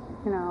is,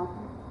 you know,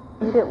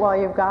 eat it while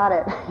you've got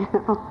it, you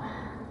know.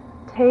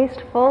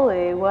 Taste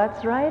fully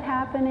what's right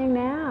happening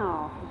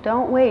now.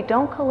 Don't wait,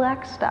 don't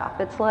collect stuff.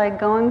 It's like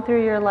going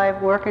through your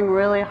life working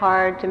really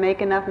hard to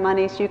make enough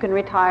money so you can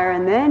retire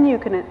and then you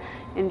can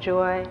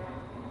enjoy.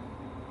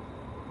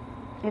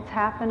 It's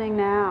happening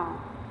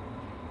now.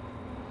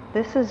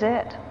 This is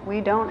it. We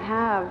don't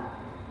have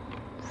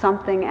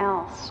something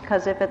else.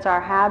 Because if it's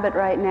our habit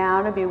right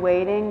now to be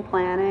waiting,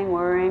 planning,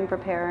 worrying,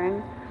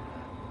 preparing,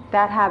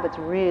 that habit's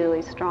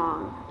really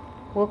strong.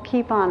 We'll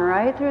keep on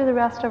right through the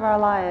rest of our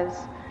lives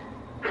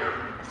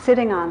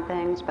sitting on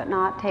things but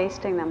not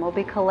tasting them. We'll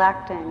be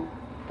collecting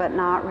but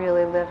not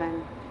really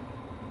living.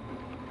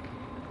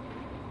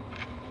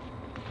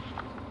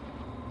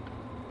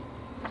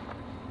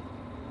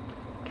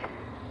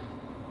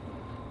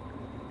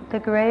 The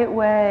great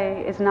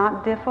way is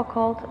not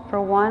difficult for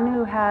one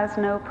who has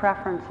no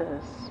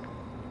preferences.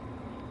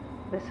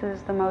 This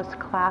is the most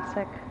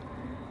classic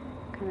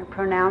kind of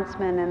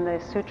pronouncement in the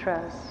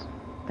sutras.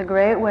 The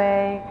great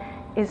way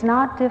is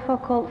not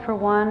difficult for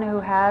one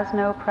who has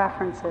no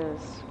preferences.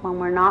 When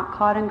we're not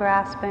caught in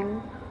grasping,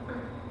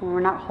 when we're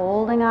not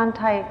holding on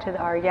tight to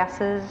our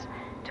yeses,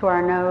 to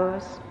our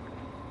nos,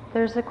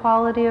 there's the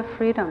quality of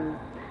freedom,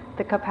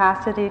 the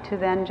capacity to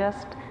then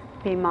just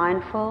be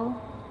mindful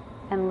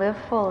and live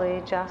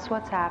fully just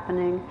what's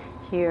happening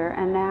here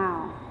and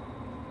now.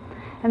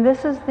 And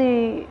this is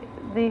the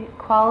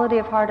quality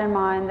of heart and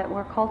mind that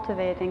we're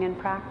cultivating in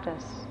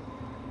practice.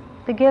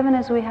 The given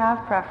is we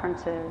have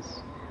preferences,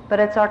 but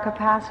it's our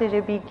capacity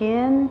to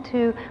begin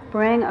to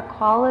bring a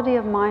quality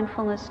of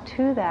mindfulness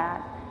to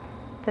that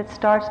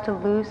starts to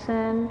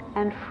loosen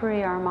and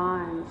free our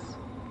minds.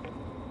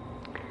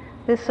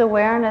 This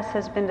awareness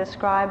has been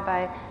described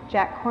by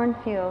Jack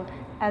Kornfield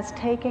as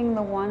taking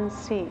the one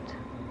seat.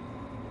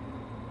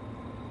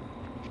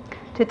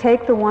 To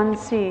take the one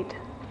seat,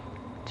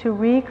 to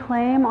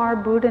reclaim our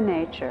Buddha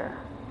nature,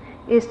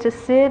 is to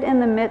sit in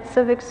the midst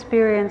of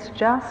experience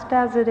just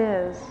as it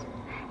is,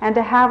 and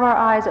to have our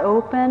eyes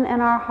open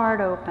and our heart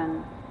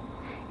open.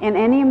 In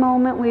any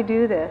moment we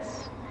do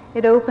this,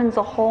 it opens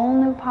a whole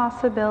new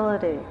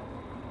possibility.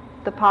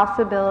 The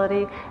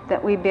possibility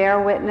that we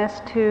bear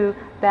witness to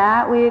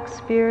that we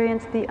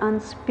experience the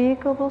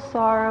unspeakable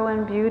sorrow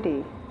and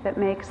beauty that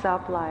makes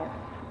up life.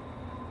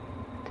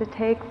 To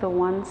take the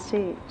one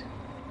seat.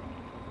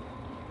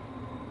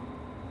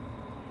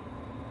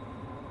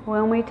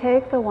 When we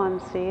take the one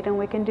seat, and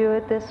we can do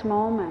it this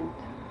moment,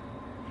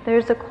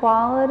 there's a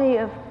quality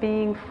of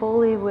being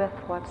fully with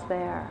what's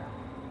there.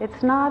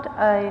 It's not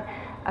a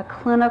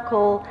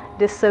clinical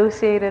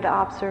dissociated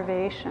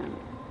observation.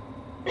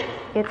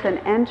 It's an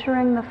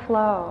entering the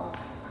flow.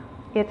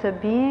 It's a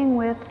being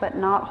with but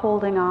not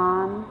holding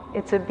on.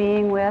 It's a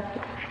being with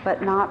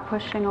but not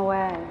pushing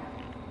away.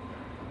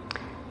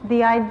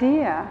 The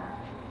idea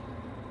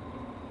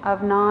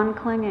of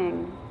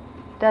non-clinging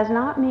does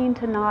not mean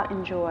to not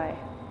enjoy.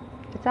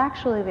 It's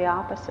actually the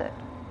opposite.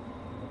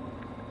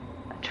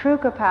 A true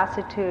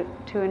capacity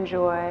to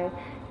enjoy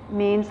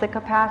means the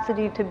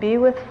capacity to be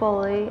with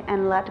fully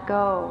and let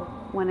go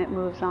when it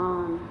moves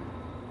on.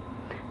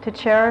 To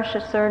cherish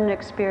a certain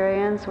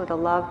experience with a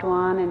loved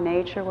one in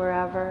nature,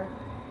 wherever,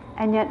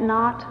 and yet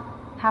not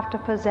have to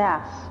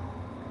possess,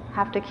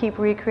 have to keep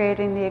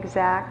recreating the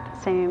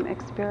exact same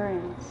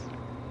experience.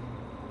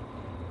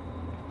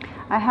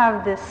 I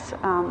have this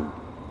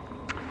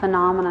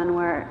phenomenon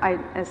where,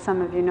 as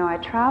some of you know, I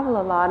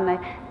travel a lot, and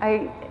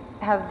I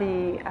have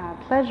the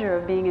pleasure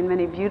of being in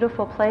many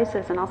beautiful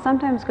places, and I'll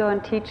sometimes go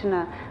and teach in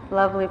a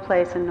lovely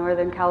place in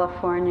Northern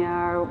California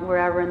or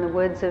wherever in the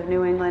woods of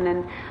New England,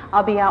 and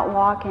I'll be out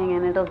walking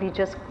and it'll be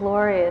just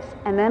glorious,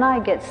 and then I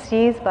get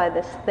seized by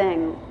this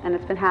thing, and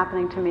it's been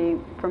happening to me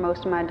for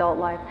most of my adult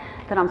life,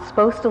 that I'm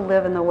supposed to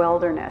live in the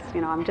wilderness.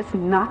 You know, I'm just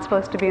not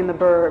supposed to be in the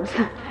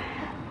burbs.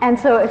 And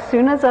so as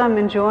soon as I'm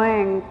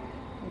enjoying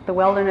the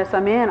wilderness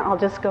I'm in, I'll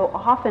just go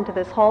off into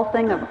this whole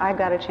thing of, I've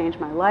got to change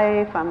my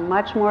life, I'm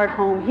much more at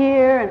home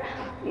here,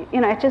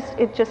 and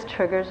it just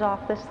triggers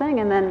off this thing,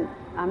 and then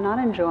I'm not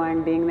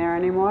enjoying being there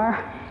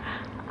anymore.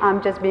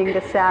 I'm just being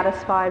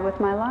dissatisfied with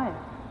my life.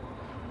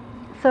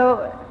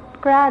 So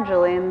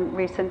gradually in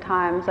recent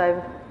times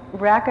I've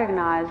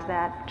recognized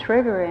that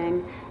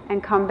triggering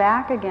and come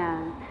back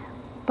again.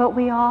 But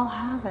we all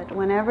have it.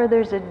 Whenever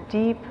there's a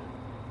deep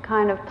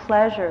kind of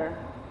pleasure,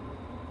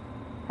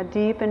 a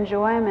deep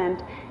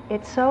enjoyment,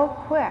 it's so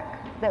quick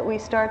that we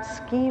start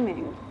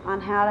scheming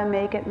on how to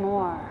make it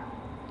more.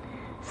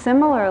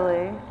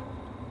 Similarly,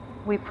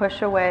 we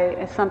push away,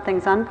 if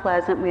something's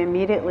unpleasant, we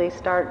immediately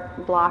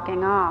start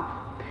blocking off.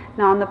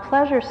 Now on the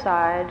pleasure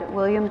side,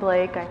 William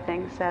Blake, I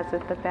think, says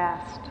it the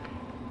best.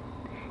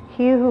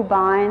 He who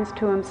binds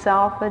to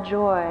himself a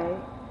joy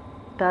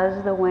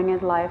does the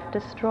winged life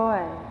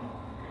destroy.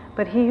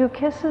 But he who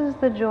kisses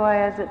the joy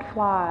as it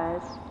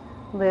flies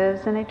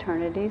lives in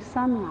eternity's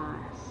sunrise.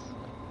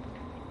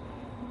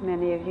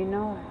 Many of you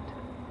know it.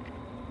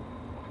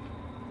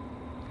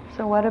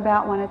 So what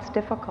about when it's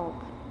difficult?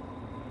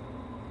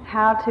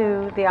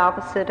 The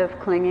opposite of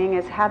clinging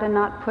is how to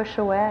not push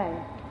away.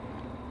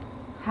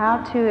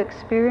 How to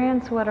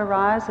experience what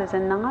arises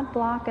and not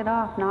block it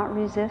off, not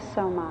resist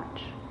so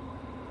much.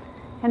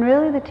 And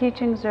really the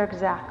teachings are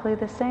exactly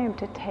the same,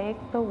 to take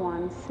the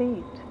one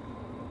seat.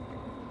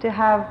 To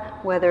have,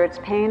 whether it's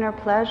pain or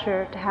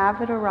pleasure, to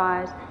have it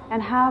arise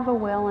and have a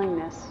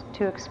willingness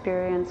to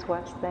experience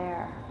what's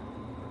there.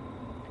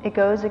 It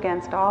goes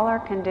against all our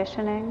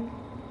conditioning,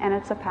 and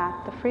it's a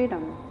path to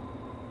freedom.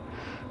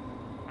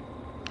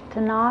 To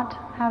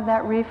not have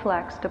that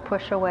reflex to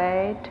push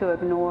away, to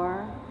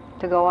ignore,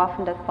 to go off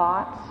into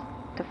thoughts,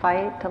 to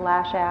fight, to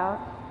lash out,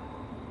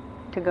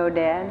 to go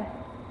dead,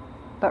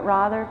 but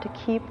rather to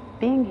keep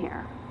being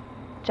here.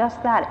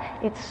 Just that.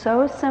 It's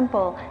so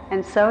simple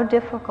and so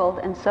difficult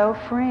and so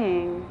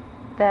freeing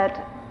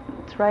that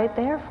it's right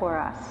there for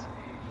us.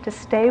 To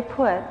stay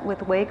put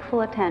with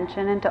wakeful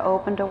attention and to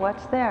open to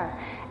what's there.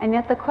 And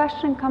yet the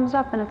question comes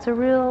up, and it's a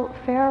real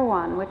fair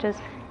one, which is,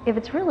 if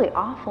it's really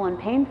awful and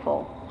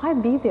painful, why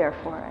be there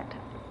for it?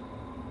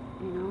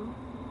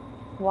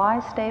 Why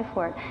stay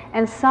for it?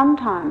 And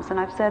sometimes, and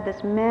I've said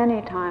this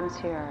many times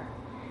here,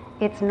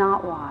 it's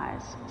not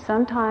wise.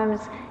 Sometimes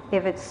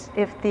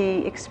if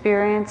the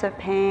experience of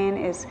pain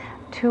is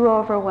too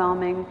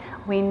overwhelming,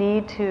 we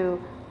need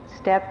to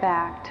step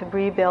back, to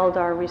rebuild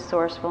our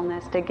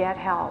resourcefulness, to get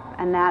help,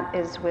 and that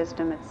is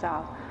wisdom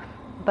itself.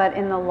 But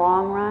in the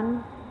long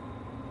run,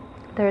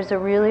 there's a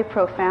really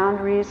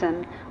profound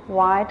reason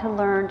why to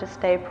learn to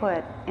stay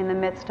put in the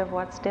midst of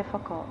what's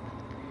difficult.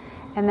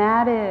 And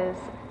that is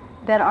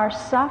that our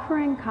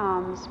suffering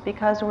comes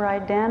because we're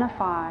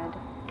identified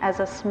as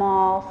a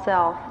small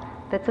self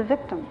that's a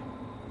victim.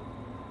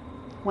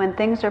 When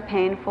things are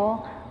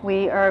painful,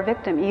 we are a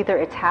victim. Either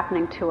it's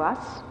happening to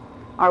us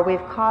or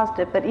we've caused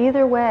it, but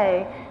either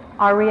way,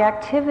 our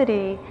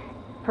reactivity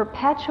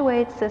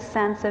perpetuates this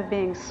sense of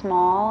being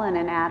small and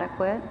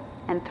inadequate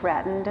and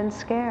threatened and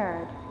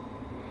scared.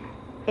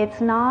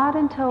 It's not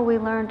until we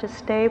learn to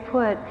stay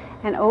put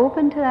and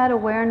open to that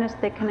awareness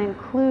that can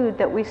include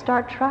that we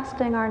start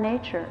trusting our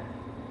nature,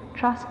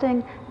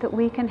 trusting that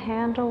we can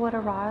handle what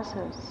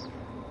arises,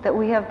 that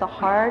we have the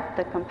heart,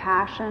 the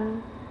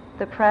compassion,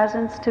 the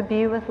presence to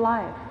be with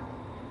life.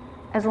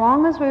 As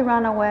long as we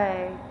run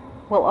away,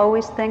 we'll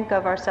always think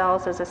of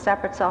ourselves as a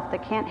separate self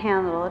that can't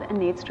handle it and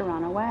needs to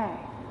run away.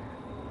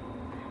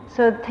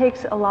 So it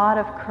takes a lot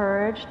of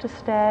courage to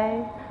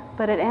stay,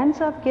 but it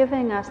ends up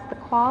giving us the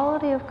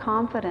quality of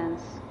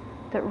confidence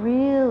that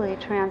really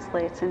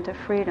translates into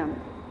freedom.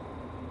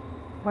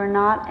 We're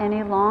not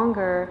any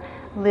longer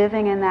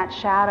living in that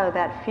shadow,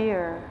 that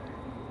fear,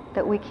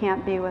 that we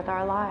can't be with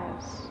our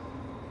lives.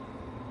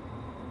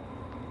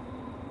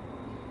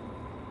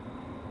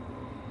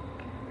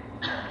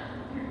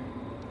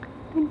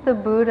 I think the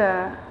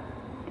Buddha,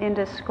 in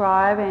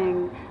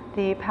describing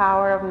the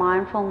power of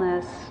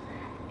mindfulness,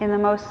 in the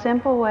most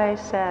simple way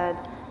said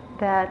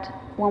that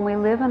when we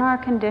live in our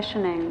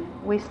conditioning,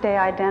 we stay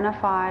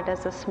identified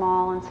as a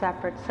small and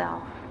separate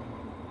self.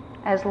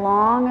 As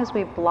long as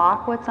we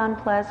block what's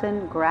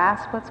unpleasant,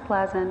 grasp what's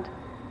pleasant,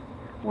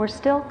 we're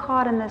still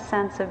caught in this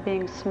sense of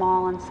being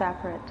small and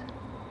separate.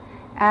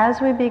 As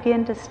we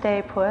begin to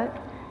stay put,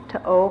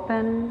 to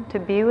open, to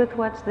be with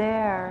what's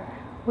there,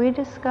 we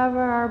discover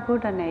our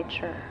Buddha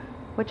nature,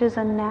 which is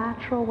a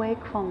natural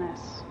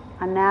wakefulness,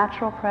 a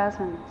natural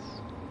presence.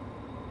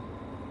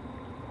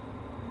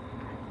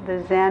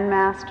 The Zen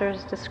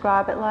masters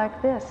describe it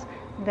like this,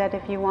 that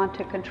if you want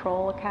to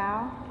control a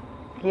cow,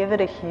 give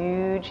it a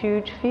huge,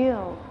 huge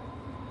field.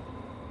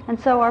 And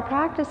so our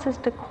practice is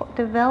to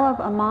develop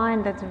a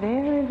mind that's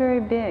very, very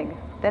big,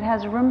 that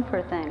has room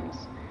for things,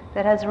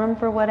 that has room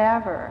for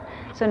whatever.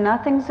 So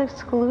nothing's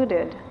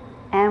excluded,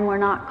 and we're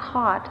not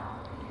caught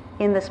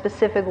in the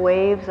specific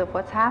waves of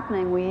what's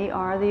happening. We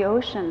are the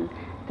ocean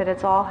that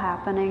it's all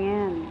happening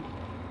in.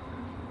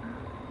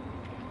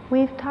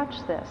 We've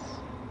touched this.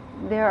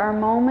 There are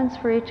moments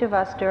for each of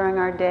us during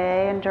our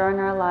day and during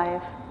our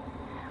life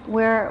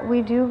where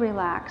we do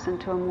relax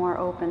into a more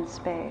open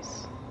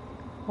space,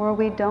 where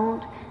we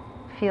don't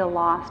feel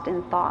lost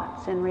in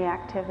thoughts, in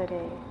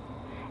reactivity.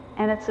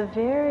 And it's a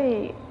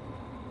very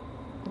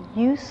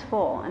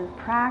useful and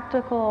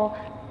practical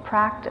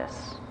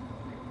practice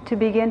to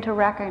begin to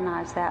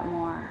recognize that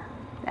more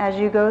as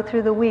you go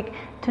through the week,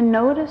 to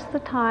notice the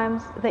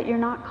times that you're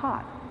not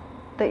caught,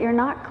 that you're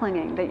not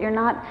clinging, that you're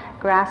not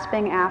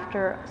grasping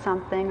after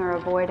something or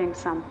avoiding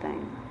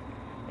something.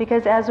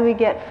 Because as we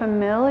get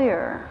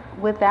familiar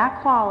with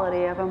that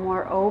quality of a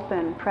more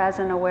open,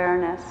 present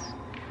awareness,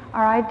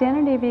 our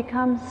identity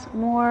becomes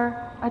more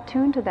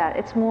attuned to that.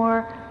 It's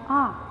more,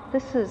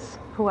 this is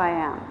who I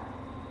am.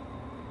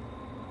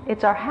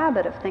 It's our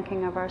habit of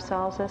thinking of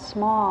ourselves as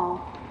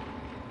small.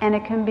 And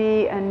it can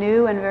be a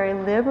new and very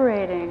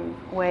liberating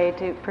way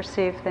to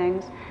perceive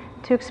things,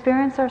 to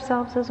experience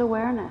ourselves as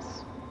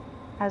awareness,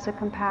 as a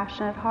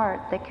compassionate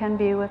heart that can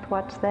be with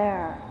what's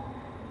there.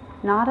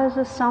 Not as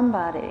a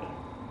somebody,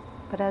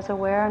 but as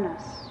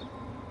awareness.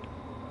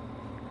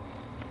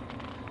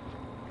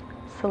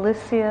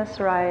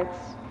 Silesius writes,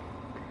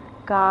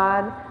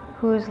 God,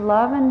 whose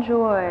love and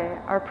joy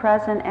are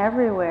present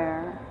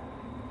everywhere,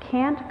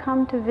 can't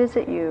come to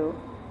visit you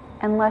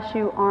unless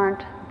you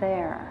aren't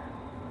there.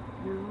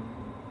 No.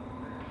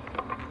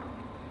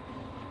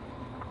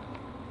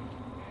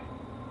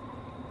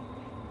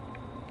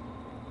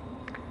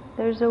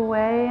 There's a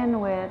way in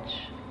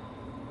which,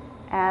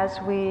 as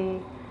we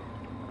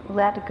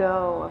let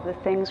go of the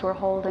things we're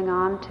holding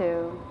on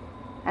to,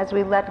 as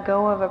we let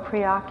go of a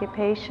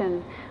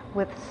preoccupation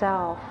with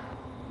self,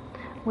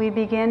 we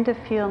begin to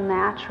feel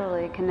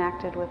naturally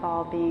connected with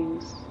all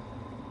beings.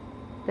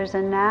 There's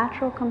a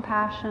natural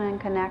compassion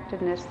and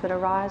connectedness that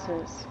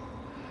arises.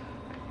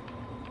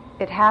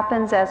 It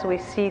happens as we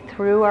see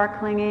through our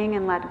clinging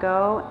and let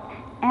go,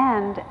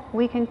 and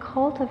we can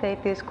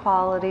cultivate these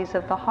qualities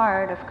of the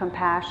heart of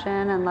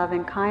compassion and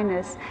loving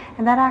kindness,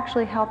 and that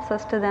actually helps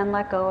us to then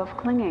let go of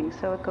clinging,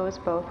 so it goes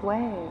both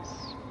ways.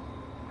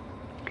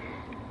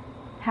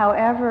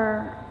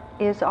 However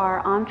is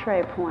our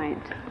entree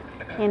point,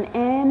 in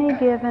any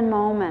given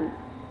moment,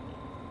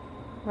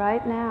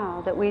 right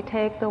now, that we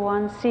take the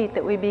one seat,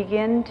 that we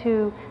begin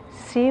to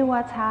see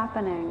what's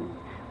happening,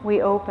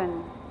 we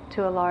open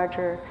to a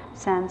larger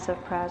sense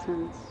of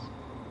presence.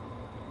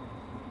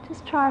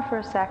 Just try for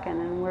a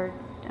second, and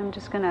I'm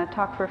just going to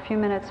talk for a few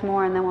minutes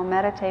more and then we'll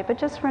meditate, but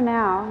just for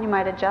now, you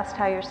might adjust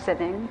how you're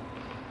sitting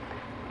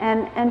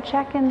and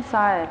check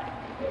inside.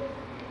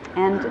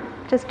 And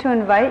just to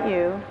invite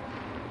you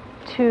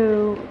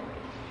to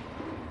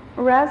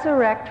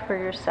resurrect for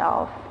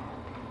yourself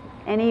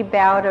any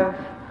bout of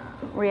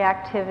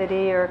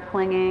reactivity or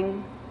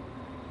clinging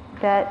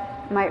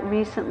that might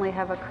recently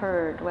have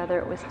occurred, whether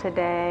it was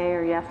today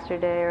or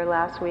yesterday or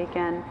last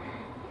weekend.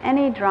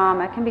 Any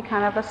drama can be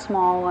kind of a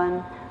small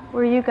one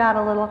where you got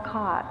a little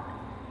caught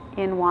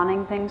in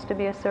wanting things to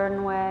be a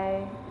certain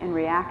way, in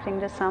reacting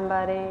to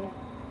somebody,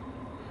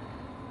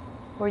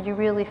 where you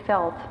really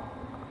felt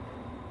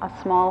a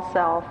small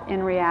self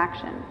in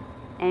reaction,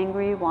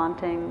 angry,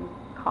 wanting,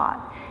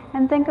 caught.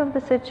 And think of the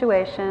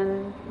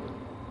situation,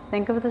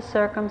 think of the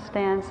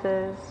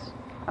circumstances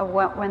of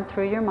what went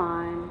through your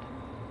mind.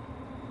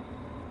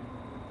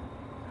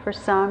 For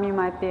some, you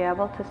might be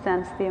able to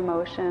sense the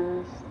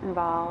emotions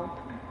involved.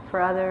 For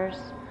others,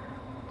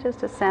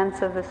 just a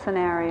sense of the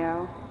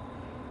scenario.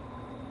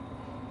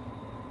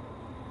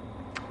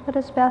 But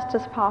as best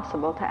as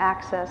possible to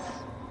access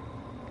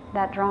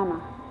that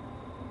drama.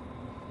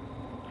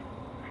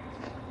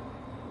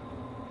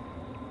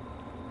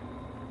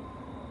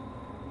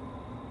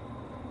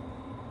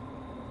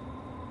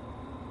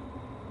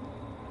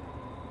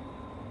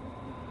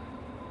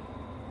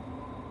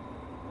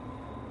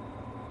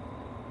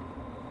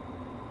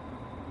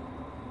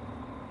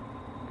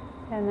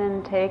 And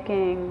then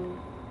taking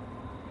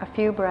a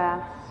few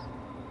breaths,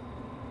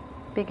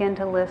 begin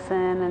to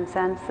listen and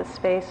sense the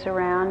space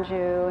around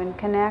you and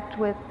connect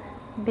with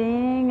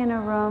being in a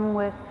room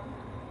with,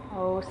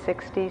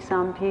 60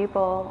 some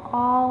people,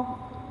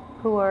 all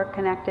who are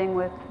connecting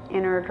with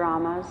inner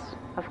dramas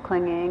of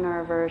clinging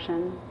or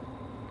aversion.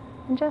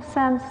 And just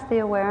sense the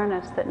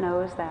awareness that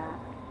knows that.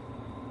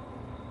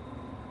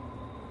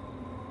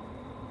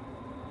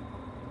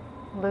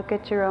 Look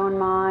at your own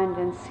mind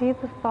and see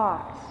the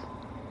thoughts,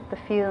 the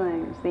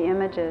feelings, the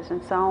images,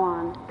 and so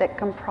on that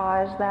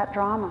comprise that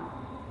drama.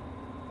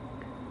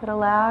 But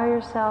allow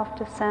yourself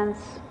to sense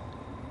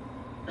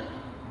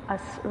a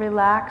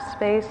relaxed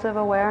space of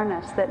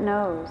awareness that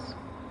knows.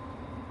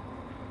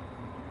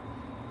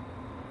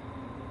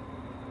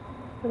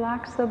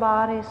 Relax the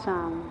body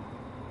some,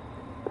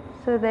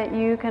 so that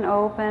you can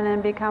open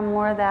and become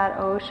more that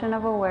ocean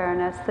of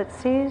awareness that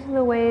sees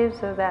the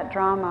waves of that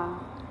drama,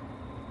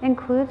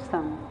 includes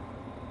them,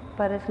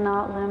 but is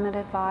not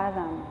limited by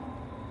them.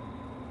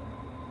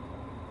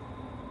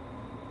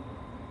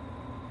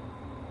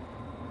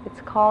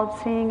 It's called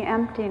seeing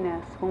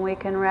emptiness, when we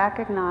can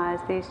recognize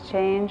these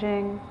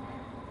changing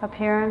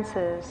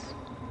appearances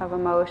of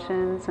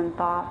emotions and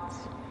thoughts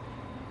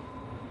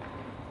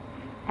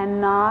and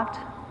not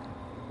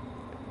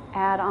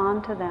add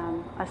on to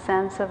them a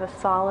sense of a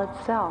solid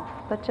self,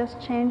 but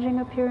just changing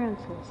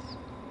appearances.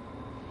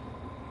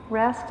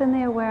 Rest in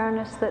the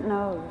awareness that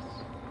knows.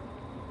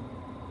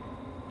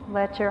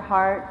 Let your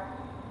heart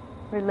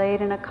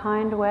relate in a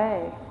kind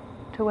way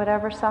to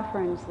whatever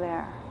suffering's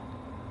there.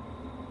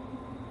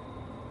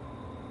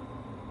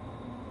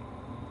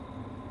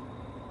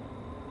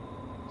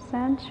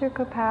 Sense your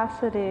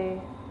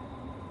capacity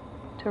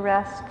to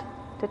rest,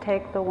 to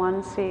take the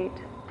one seat,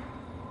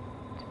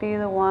 to be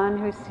the one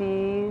who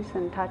sees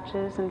and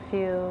touches and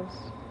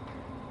feels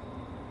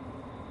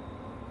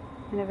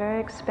in a very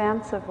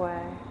expansive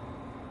way.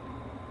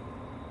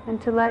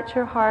 And to let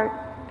your heart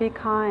be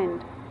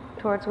kind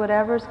towards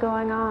whatever's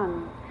going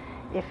on.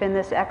 If in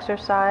this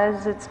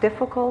exercise it's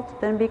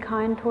difficult, then be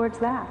kind towards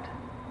that.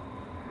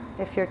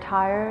 If you're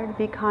tired,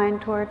 be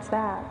kind towards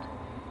that.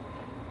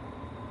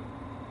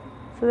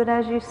 So that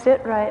as you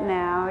sit right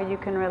now, you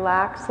can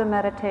relax the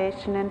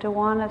meditation into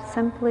one of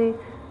simply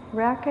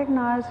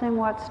recognizing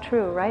what's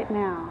true right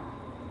now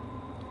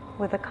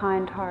with a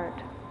kind heart.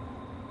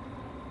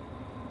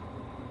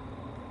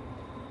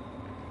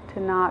 To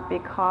not be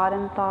caught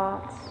in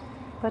thoughts,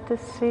 but to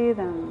see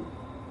them.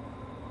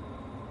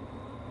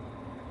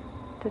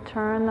 To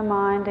turn the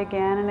mind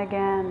again and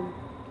again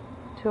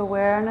to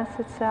awareness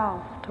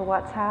itself, to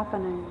what's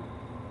happening,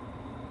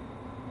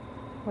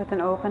 with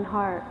an open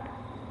heart.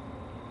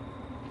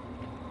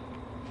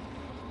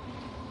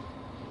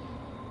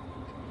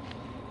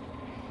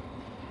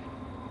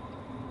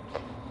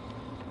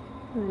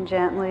 And then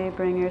gently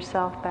bring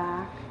yourself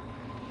back.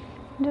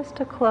 And just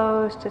to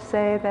close, to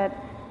say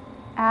that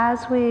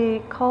as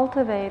we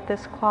cultivate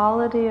this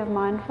quality of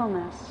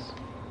mindfulness,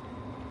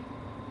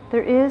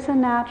 there is a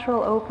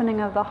natural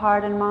opening of the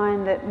heart and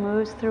mind that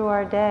moves through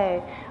our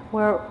day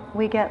where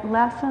we get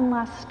less and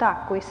less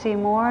stuck. We see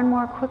more and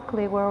more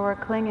quickly where we're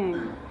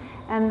clinging.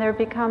 And there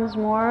becomes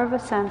more of a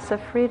sense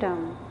of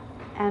freedom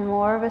and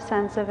more of a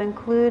sense of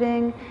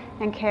including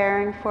and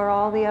caring for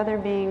all the other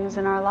beings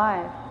in our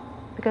life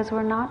because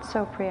we're not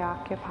so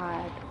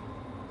preoccupied.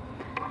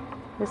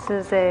 This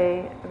is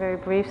a very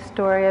brief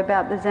story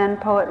about the Zen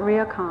poet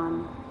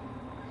Ryokan.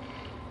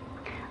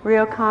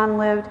 Ryokan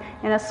lived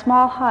in a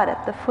small hut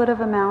at the foot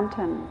of a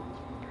mountain.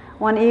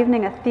 One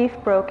evening a thief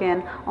broke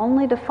in,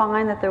 only to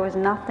find that there was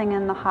nothing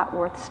in the hut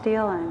worth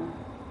stealing.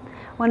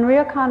 When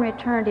Ryokan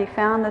returned, he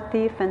found the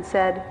thief and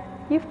said,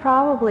 "You've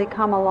probably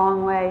come a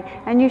long way,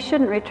 and you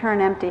shouldn't return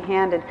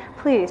empty-handed.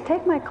 Please,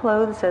 take my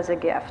clothes as a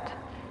gift."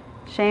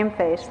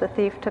 Shamefaced, the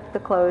thief took the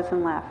clothes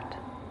and left.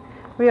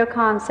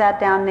 Ryokan sat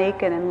down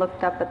naked and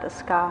looked up at the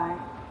sky.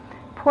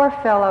 "Poor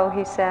fellow,"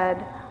 he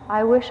said,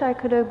 "I wish I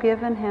could have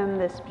given him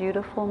this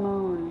beautiful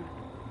moon."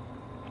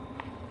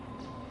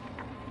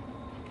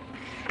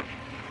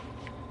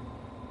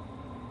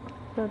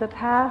 So the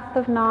path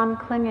of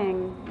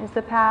non-clinging is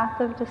the path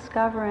of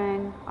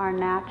discovering our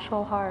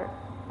natural heart,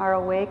 our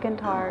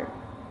awakened heart,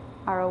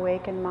 our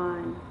awakened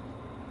mind.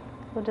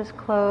 We'll just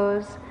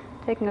close,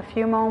 taking a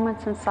few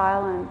moments in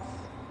silence.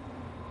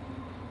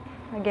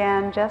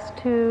 Again, just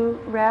to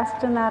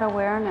rest in that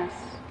awareness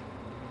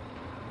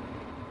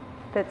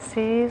that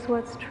sees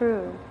what's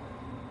true,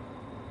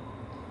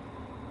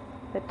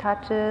 that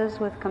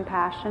touches with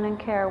compassion and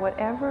care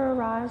whatever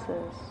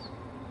arises,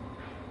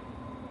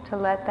 to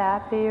let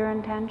that be your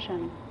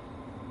intention.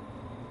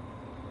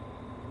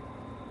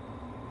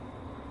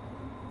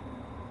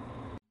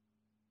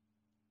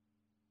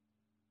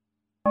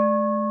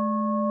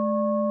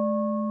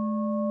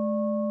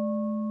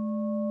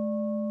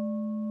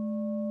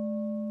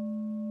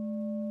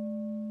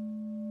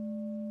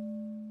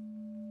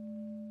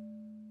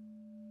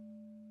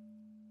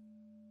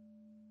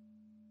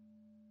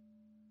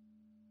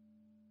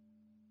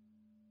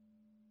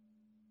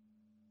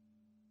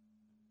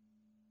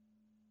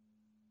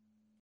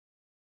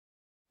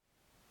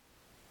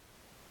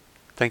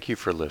 Thank you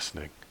for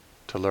listening.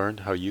 To learn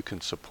how you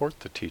can support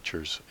the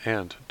teachers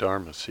and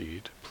Dharma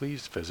Seed,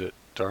 please visit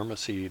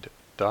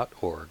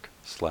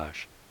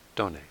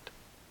dharmaseed.org/donate.